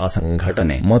ನೈಕ್ಯತೆ,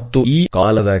 ಅಸಂಘಟನೆ ಮತ್ತು ಈ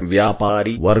ಕಾಲದ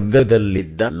ವ್ಯಾಪಾರಿ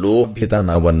ವರ್ಗದಲ್ಲಿದ್ದ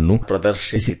ಲೋಭಿತನವನ್ನು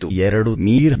ಪ್ರದರ್ಶಿಸಿತು. 2.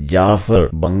 ಮೀರ್ ಜಾಫರ್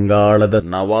ಬಂಗಾಳದ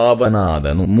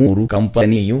ನವಾಬನಾದನು. 3.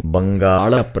 ಕಂಪನಿಯು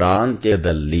ಬಂಗಾಳ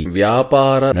ಪ್ರಾಂತ್ಯದಲ್ಲಿ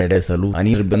ವ್ಯಾಪಾರ ನಡೆಸಲು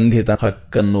ಅನಿರ್ಬಂಧಿತ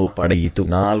ಹಕ್ಕನ್ನು ಪಡೆಯಿತು.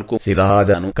 4.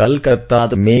 ಸಿರಾಜನು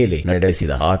ಕಲ್ಕತ್ತಾದ ಮೇಲೆ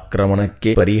ನಡೆಸಿದ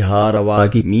ಆಕ್ರಮಣಕ್ಕೆ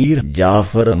ಪರಿಹಾರವಾಗಿ ಮೀರ್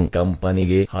ಜಾಫರನು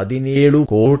ಕಂಪನಿಗೆ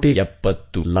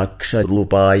 17,70,00,000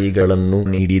 ರೂಪಾಯಿಗಳನ್ನು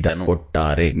ನೀಡಿದನು.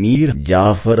 ಒಟ್ಟಾರೆ ಮೀರ್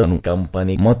ಜಾಫರನು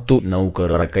ಕಂಪನಿ ಮತ್ತು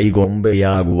ನೌಕರರ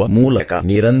ಕೈಗೊಂಬೆಯಾಗುವ ಮೂಲಕ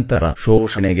ನಿರಂತರ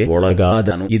ಶೋಷಣೆಗೆ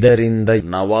ಒಳಗಾದನು. ಇದರಿಂದ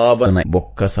ನವಾಬನ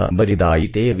ಬೊಕ್ಕಸ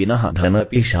ಬರಿದಾಯಿತೇ ವಿನಃ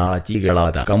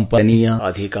ಧನಪಿಶಾಚಿಗಳಾದ ಕಂಪನಿಯ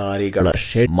ಅಧಿಕಾರಿಗಳ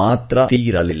ಶೆಡ್ ಮಾತ್ರ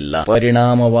ತೀರಲಿಲ್ಲ.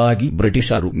 ಪರಿಣಾಮವಾಗಿ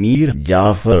ಬ್ರಿಟಿಷರು ಮೀರ್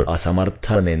ಜಾಫರ್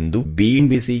ಅಸಮರ್ಥನೆಂದು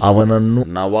ಬಿಂಬಿಸಿ ಅವನನ್ನು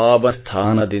ನವಾಬ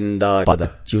ಸ್ಥಾನದಿಂದ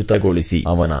ಪದಚ್ಯುತಗೊಳಿಸಿ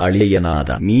ಅವನ ಅಳಿಯನಾದ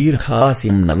ಮೀರ್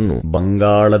ಖಾಸಿಂನನ್ನು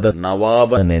ಬಂಗಾಳದ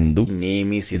ನವಾಬನೆಂದು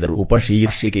ನೇಮಿಸಿದರು.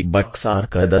 ಉಪಶೀರ್ಷಿಕೆ ಬಕ್ಸಾರ್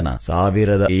ಕದನ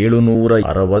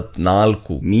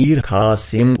 1764. ಮೀರ್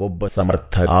ಖಾಸಿಂ ಒಬ್ಬ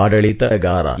ಸಮರ್ಥ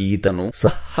ಆಡಳಿತಗಾರ. ಈತನು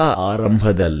ಸಹ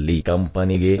ಆರಂಭದಲ್ಲಿ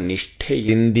ಕಂಪನಿಗೆ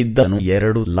ನಿಷ್ಠೆಯಿಂದಿದ್ದನು.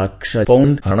 2 ಲಕ್ಷ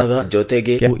ಪೌಂಡ್ ಹಣದ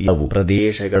ಜೊತೆಗೆ ಕೆಲವು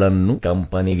ಪ್ರದೇಶಗಳನ್ನು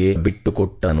ಕಂಪನಿಗೆ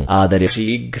ಬಿಟ್ಟುಕೊಟ್ಟನು. ಆದರೆ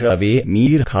ಶೀಘ್ರವೇ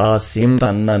ಮೀರ್ ಖಾಸಿಂ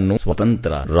ತನ್ನನ್ನು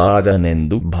ಸ್ವತಂತ್ರ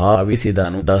ರಾಜನೆಂದು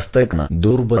ಭಾವಿಸಿದನು. ದಸ್ತಕ್ನ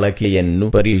ದುರ್ಬಳಕೆಯನ್ನು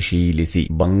ಪರಿಶೀಲಿಸಿ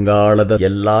ಬಂಗಾಳದ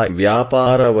ಎಲ್ಲಾ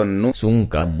ವ್ಯಾಪಾರವನ್ನು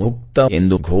ಸುಂಕ ಮುಕ್ತ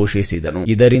ಎಂದು ಘೋಷಿಸಿದನು.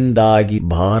 ಇದರಿಂದಾಗಿ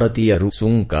ಭಾರತೀಯರು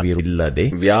ಸುಂಕವಿಲ್ಲದೆ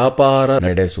ವ್ಯಾಪಾರ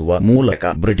ನಡೆಸುವ ಮೂಲಕ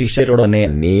ಬ್ರಿಟಿಷರೊಡನೆ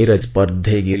ನೇರ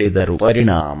ಸ್ಪರ್ಧೆಗಿಳಿದರು.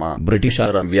 ಪರಿಣಾಮ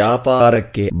ಬ್ರಿಟಿಷರ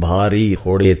ವ್ಯಾಪಾರಕ್ಕೆ ಭಾರೀ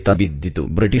ಹೊಡೆತ ಬಿದ್ದಿತು.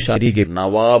 ಬ್ರಿಟಿಷರಿಗೆ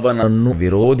ನವಾಬನನ್ನು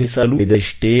ವಿರೋಧಿಸಲು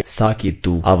ಇದಷ್ಟೇ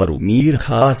ಸಾಕಿತ್ತು. ಅವರು ಮೀರ್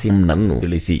ಖಾಸಿಂನನ್ನು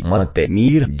ತಿಳಿಸಿ ಮತ್ತೆ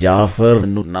ಮೀರ್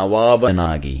ಜಾಫರ್ನನ್ನು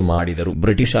ನವಾಬನಾಗಿ ಮಾಡಿದರು.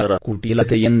 ಬ್ರಿಟಿಷರ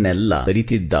ಕುಟಿಲತೆಯನ್ನೆಲ್ಲ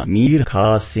ಅರಿತಿದ್ದ ಮೀರ್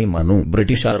ಖಾಸಿಮನು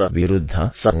ಬ್ರಿಟಿಷರ ವಿರುದ್ಧ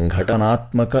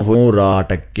ಸಂಘಟನಾತ್ಮಕ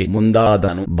ಹೋರಾಟಕ್ಕೆ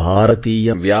ಮುಂದಾದನು. ಭಾರತೀಯ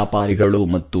ವ್ಯಾಪಾರಿಗಳು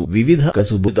ಮತ್ತು ವಿವಿಧ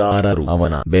ಕಸುಬುದಾರರು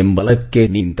ಅವನ ಬೆಂಬಲಕ್ಕೆ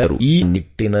ನಿಂತರು. ಈ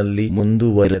ನಿಟ್ಟಿನಲ್ಲಿ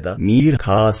ಮುಂದುವರೆದ ಮೀರ್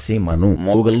ಖಾಸಿಮನು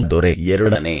ಮೊಘಲ್ ದೊರೆ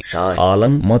 2ನೇ ಶಾ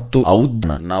ಆಲಂ ಮತ್ತು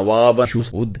ಔದ್ನ ನವಾಬ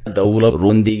ಉದ್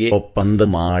ದೌಲರೊಂದಿಗೆ ಒಪ್ಪಂದ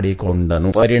ಮಾಡಿಕೊಂಡನು.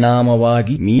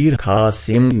 ಪರಿಣಾಮವಾಗಿ ಮೀರ್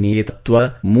ಖಾಸಿಂ ನೇತೃತ್ವ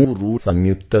 3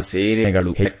 ಸಂಯುಕ್ತ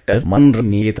ಸೇನೆಗಳು ಹೆಕ್ಟರ್ ಮನ್ರ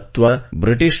ನೇತೃತ್ವ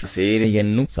ಬ್ರಿಟಿಷ್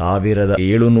ಸೇನೆಯನ್ನು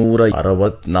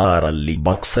 1764ರಲ್ಲಿ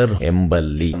ಬಕ್ಸರ್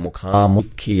ಎಂಬಲ್ಲಿ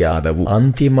ಮುಖಾಮುಖಿಯಾದವು.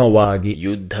 ಅಂತಿಮವಾಗಿ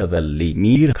ಯುದ್ಧದಲ್ಲಿ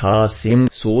ಮೀರ್ ಖಾಸಿಂ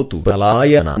ಸೋತು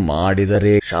ಪಲಾಯನ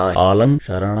ಮಾಡಿದರೆ ಶಾ ಆಲಂ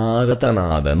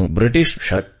ಶರಣಾಗತನಾದನು. ಬ್ರಿಟಿಷ್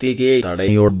ಶಕ್ತಿಗೆ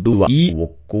ತಡೆಯೊಡ್ಡುವ ಈ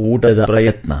ಒಕ್ಕೂಟದ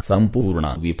ಪ್ರಯತ್ನ ಸಂಪೂರ್ಣ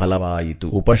ವಿಫಲವಾಯಿತು.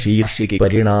 ಉಪಶೀರ್ಷಿಕೆ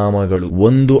ಪರಿಣಾಮಗಳು.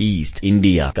 1. ಈಸ್ಟ್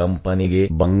ಇಂಡಿಯಾ ಕಂಪನಿಗೆ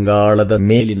ಬಂಗಾಳದ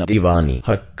ಮೇಲಿನ ದಿವಾನಿ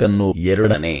ಹಕ್ಕನ್ನು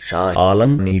 2ನೇ ಶಾ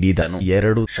ಆಲಂ ನೀಡಿದನು.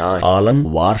 2. ಶಾ ಆಲಂ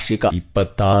ವಾರ್ಷಿಕ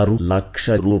 26 ಲಕ್ಷ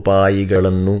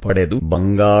ರೂಪಾಯಿಗಳನ್ನು ಪಡೆದು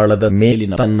ಬಂಗಾಳದ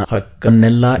ಮೇಲಿನ ತನ್ನ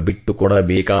ಹಕ್ಕನ್ನೆಲ್ಲ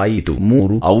ಬಿಟ್ಟುಕೊಡಬೇಕಾಯಿತು.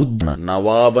 3. ಔದ್ನ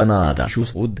ನವಾಬನಾದ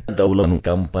ಉದ್ ದೌಲನು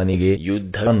ಕಂಪನಿಗೆ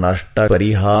ಯುದ್ಧ ನಷ್ಟ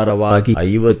ಪರಿಹಾರವಾಗಿ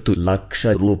 50 ಲಕ್ಷ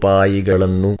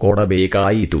ರೂಪಾಯಿಗಳನ್ನು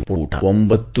ಕೊಡಬೇಕಾಯಿತು. ಆಯಿತು. ಪುಟ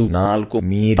 9-4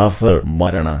 ಮೀರಾಫರ್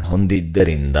ಮರಣ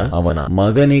ಹೊಂದಿದ್ದರಿಂದ ಅವನ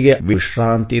ಮಗನಿಗೆ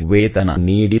ವಿಶ್ರಾಂತಿ ವೇತನ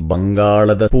ನೀಡಿ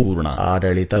ಬಂಗಾಳದ ಪೂರ್ಣ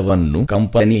ಆಡಳಿತವನ್ನು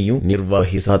ಕಂಪನಿಯು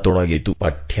ನಿರ್ವಹಿಸತೊಡಗಿತು.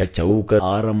 ಪಠ್ಯ ಚೌಕ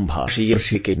ಆರಂಭ.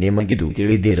 ಶೀರ್ಷಿಕೆ ನಿಮಗಿದು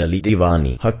ತಿಳಿದಿರಲಿ.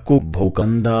 ದಿವಾನಿ ಹಕ್ಕು,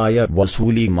 ಭೂಕಂದಾಯ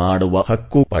ವಸೂಲಿ ಮಾಡುವ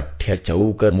ಹಕ್ಕು, ಪಠ್ಯ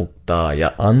ಚೌಕ ಮುಕ್ತಾಯ.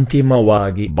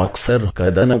 ಅಂತಿಮವಾಗಿ ಬಕ್ಸರ್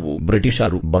ಕದನವು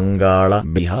ಬ್ರಿಟಿಷರು ಬಂಗಾಳ,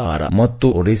 ಬಿಹಾರ ಮತ್ತು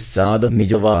ಒರಿಸ್ಸಾದ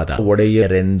ನಿಜವಾದ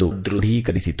ಒಡೆಯರೆಂದು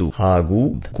ದೃಢೀಕರಿಸಿತು ಹಾಗೂ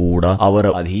ಕೂಡ ಅವರ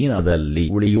ಅಧೀನದಲ್ಲಿ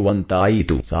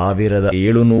ಉಳಿಯುವಂತಾಯಿತು.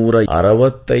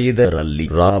 1765ರಲ್ಲಿ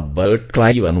ರಾಬರ್ಟ್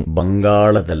ಕ್ಲೈವನು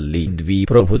ಬಂಗಾಳದಲ್ಲಿ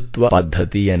ದ್ವಿಪ್ರಭುತ್ವ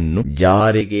ಪದ್ಧತಿಯನ್ನು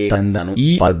ಜಾರಿಗೆ ತಂದನು. ಈ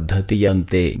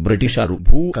ಪದ್ಧತಿಯಂತೆ ಬ್ರಿಟಿಷರು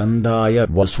ಭೂ ಕಂದಾಯ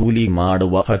ವಸೂಲಿ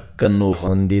ಮಾಡುವ ಹಕ್ಕನ್ನು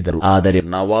ಹೊಂದಿದರು. ಆದರೆ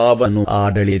ನವಾಬನು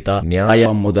ಆಡಳಿತ, ನ್ಯಾಯ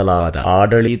ಮೊದಲಾದ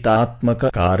ಆಡಳಿತಾತ್ಮಕ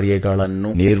ಕಾರ್ಯಗಳನ್ನು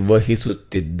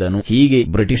ನಿರ್ವಹಿಸುತ್ತಿದ್ದನು. ಹೀಗೆ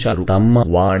ಬ್ರಿಟಿಷರು ತಮ್ಮ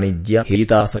ವಾಣಿಜ್ಯ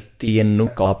ಹಿತಾಸಕ್ತಿಯನ್ನು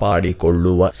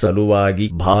ಕಾಪಾಡಿಕೊಳ್ಳುವ ಸಲುವಾಗಿ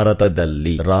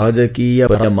ಭಾರತದಲ್ಲಿ ರಾಜಕೀಯ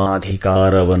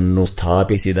ಪರಮಾಧಿಕಾರವನ್ನು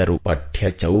ಸ್ಥಾಪಿಸಿದರು. ಪಠ್ಯ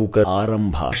ಚೌಕ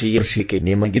ಆರಂಭ. ಶೀರ್ಷಿಕೆ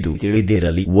ನಿಮಗಿದು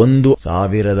ತಿಳಿದಿರಲಿ.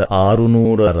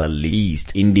 1600ರಲ್ಲಿ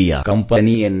ಈಸ್ಟ್ ಇಂಡಿಯಾ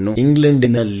ಕಂಪನಿಯನ್ನು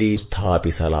ಇಂಗ್ಲೆಂಡಿನಲ್ಲಿ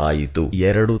ಸ್ಥಾಪಿಸಲಾಯಿತು.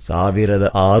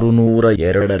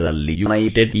 1602ರಲ್ಲಿ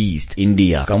ಯುನೈಟೆಡ್ ಈಸ್ಟ್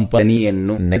ಇಂಡಿಯಾ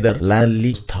ಕಂಪನಿಯನ್ನು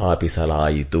ನೆದರ್ಲ್ಯಾಂಡ್ನಲ್ಲಿ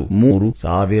ಸ್ಥಾಪಿಸಲಾಯಿತು.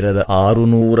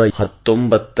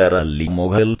 1619ರಲ್ಲಿ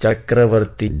ಮೊಘಲ್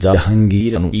ಚಕ್ರವರ್ತಿ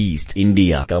ಜಹಾಂಗೀರನು ಈಸ್ಟ್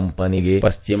ಇಂಡಿಯಾ ಕಂಪನಿಗೆ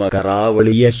ಪಶ್ಚಿಮ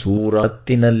ಕರಾವಳಿಯ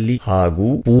ಸೂರತ್ತಿನಲ್ಲಿ ಹಾಗೂ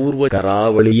ಪೂರ್ವ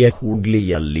ಕರಾವಳಿಯ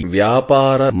ಹುಗ್ಲಿಯಲ್ಲಿ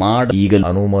ವ್ಯಾಪಾರ ಮಾಡಲು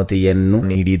ಅನುಮತಿಯನ್ನು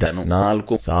ನೀಡಿದನು.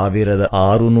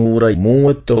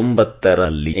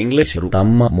 1639ರಲ್ಲಿ ಇಂಗ್ಲಿಷರು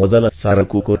ತಮ್ಮ ಮೊದಲ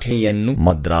ಸರಕು ಕೋಠೆಯನ್ನು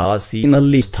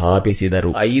ಮದ್ರಾಸಿನಲ್ಲಿ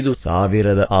ಸ್ಥಾಪಿಸಿದರು.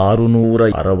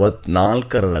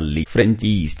 1664ರಲ್ಲಿ ಫ್ರೆಂಚ್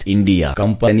ಈಸ್ಟ್ ಇಂಡಿಯಾ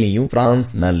ಕಂಪನಿಯು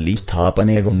ಫ್ರಾನ್ಸ್ನಲ್ಲಿ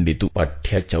ಸ್ಥಾಪನೆಗೊಂಡಿತು.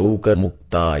 ಪಠ್ಯ ಚೌಕ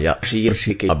ಮುಕ್ತಾಯ.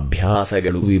 ಶೀರ್ಷಿಕೆ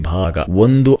ಅಭ್ಯಾಸಗಳು. ವಿಭಾಗ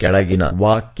 1. ಕೆಳಗಿನ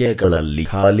ವಾಕ್ಯಗಳಲ್ಲಿ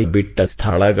ಖಾಲಿ ಬಿಟ್ಟ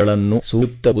ಸ್ಥಳಗಳನ್ನು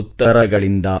ಸೂಕ್ತ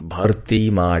ಉತ್ತರಗಳಿಂದ ಭರ್ತಿ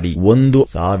ಮಾಡಿ.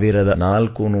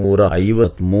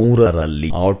 1453ರಲ್ಲಿ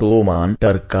ಆಟೋಮಾನ್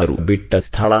ಟರ್ಕರು ಬಿಟ್ಟ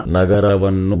ಸ್ಥಳ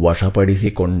ನಗರವನ್ನು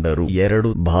ವಶಪಡಿಸಿಕೊಂಡರು. 2.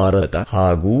 ಭಾರತ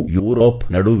ಹಾಗೂ ಯುರೋಪ್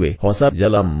ನಡುವೆ ಹೊಸ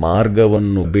ಜಲ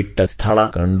ಮಾರ್ಗವನ್ನು ಬಿಟ್ಟ ಸ್ಥಳ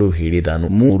ಕಂಡುಹಿಡಿದನು.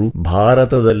 3.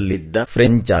 ಭಾರತದಲ್ಲಿದ್ದ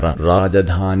ಫ್ರೆಂಚರ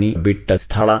ರಾಜಧಾನಿ ಬಿಟ್ಟ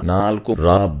ಸ್ಥಳ. 4.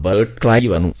 ರಾಬರ್ಟ್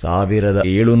ಕ್ಲೈವನು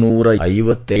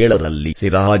 1757ರಲ್ಲಿ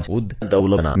ಸಿರಾಜ್ ಉದ್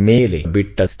ದೌಲನ ಮೇಲೆ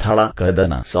ಬಿಟ್ಟ ಸ್ಥಳ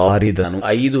ಕದನ ಸಾರಿದನು.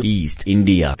 5. ಈಸ್ಟ್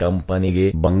ಇಂಡಿಯಾ ಕಂಪನಿಗೆ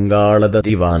ಬಂಗಾಳದ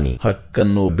ದಿವಾನಿ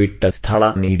ಹಕ್ಕನ್ನು ಬಿಟ್ಟ ಸ್ಥಳ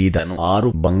ನೀಡಿದನು. 6.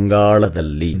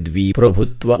 ಬಂಗಾಳದಲ್ಲಿ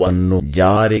ದ್ವಿಪ್ರಭುತ್ವವನ್ನು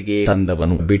ಜಾರಿಗೆ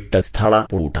ತಂದವನು ಬಿಟ್ಟ ಸ್ಥಳ.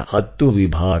 ಪುಟ 10.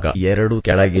 ವಿಭಾಗ 2.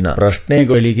 ಕೆಳಗಿನ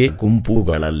ಪ್ರಶ್ನೆಗಳಿಗೆ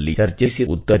ಗುಂಪುಗಳಲ್ಲಿ ಚರ್ಚಿಸಿ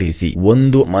ಉತ್ತರಿಸಿ.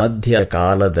 1.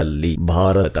 ಮಧ್ಯಕಾಲದಲ್ಲಿ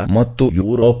ಭಾರತ ಮತ್ತು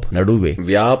ಯುರೋಪ್ ನಡುವೆ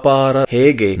ವ್ಯಾಪಾರ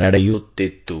ಹೇಗೆ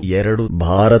ನಡೆಯುತ್ತಿತ್ತು? 2.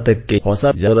 ಭಾರತಕ್ಕೆ ಹೊಸ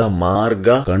ಜಲ ಮಾರ್ಗ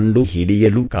ಕಂಡು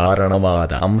ಹಿಡಿಯಲು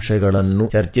ಕಾರಣವಾದ ಅಂಶಗಳನ್ನು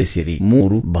ಚರ್ಚಿಸಿರಿ.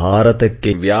 3.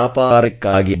 ಭಾರತಕ್ಕೆ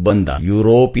ವ್ಯಾಪಾರಕ್ಕಾಗಿ ಬಂದ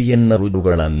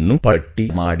ಯುರೋಪಿಯನ್ನರುಗಳನ್ನು ಪಟ್ಟಿ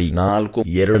ಮಾಡಿ. 4.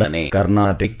 ಎರಡನೇ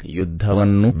ಕರ್ನಾಟಿಕ್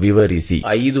ಯುದ್ಧವನ್ನು ವಿವರಿಸಿ.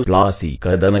 5. ಪ್ಲಾಸಿ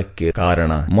ಕದನಕ್ಕೆ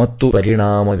ಕಾರಣ ಮತ್ತು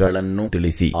ಪರಿಣಾಮಗಳನ್ನು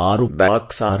ತಿಳಿಸಿ. 6.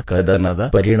 ಬಕ್ಸಾರ್ ಕದನದ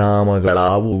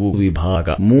ಪರಿಣಾಮಗಳಾವುವು? ವಿಭಾಗ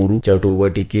 3.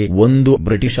 ಚಟುವಟಿಕೆ 1.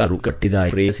 ಬ್ರಿಟಿಷರು ಕಟ್ಟಿದ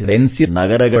ಪ್ರೆಸಿಡೆನ್ಸಿ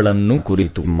ನಗರಗಳನ್ನು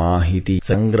ಕುರಿತು ಮಾಹಿತಿ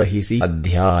ಸಂಗ್ರಹಿಸಿ.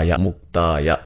 ಅಧ್ಯಾಯ ಮುಕ್ತಾಯ.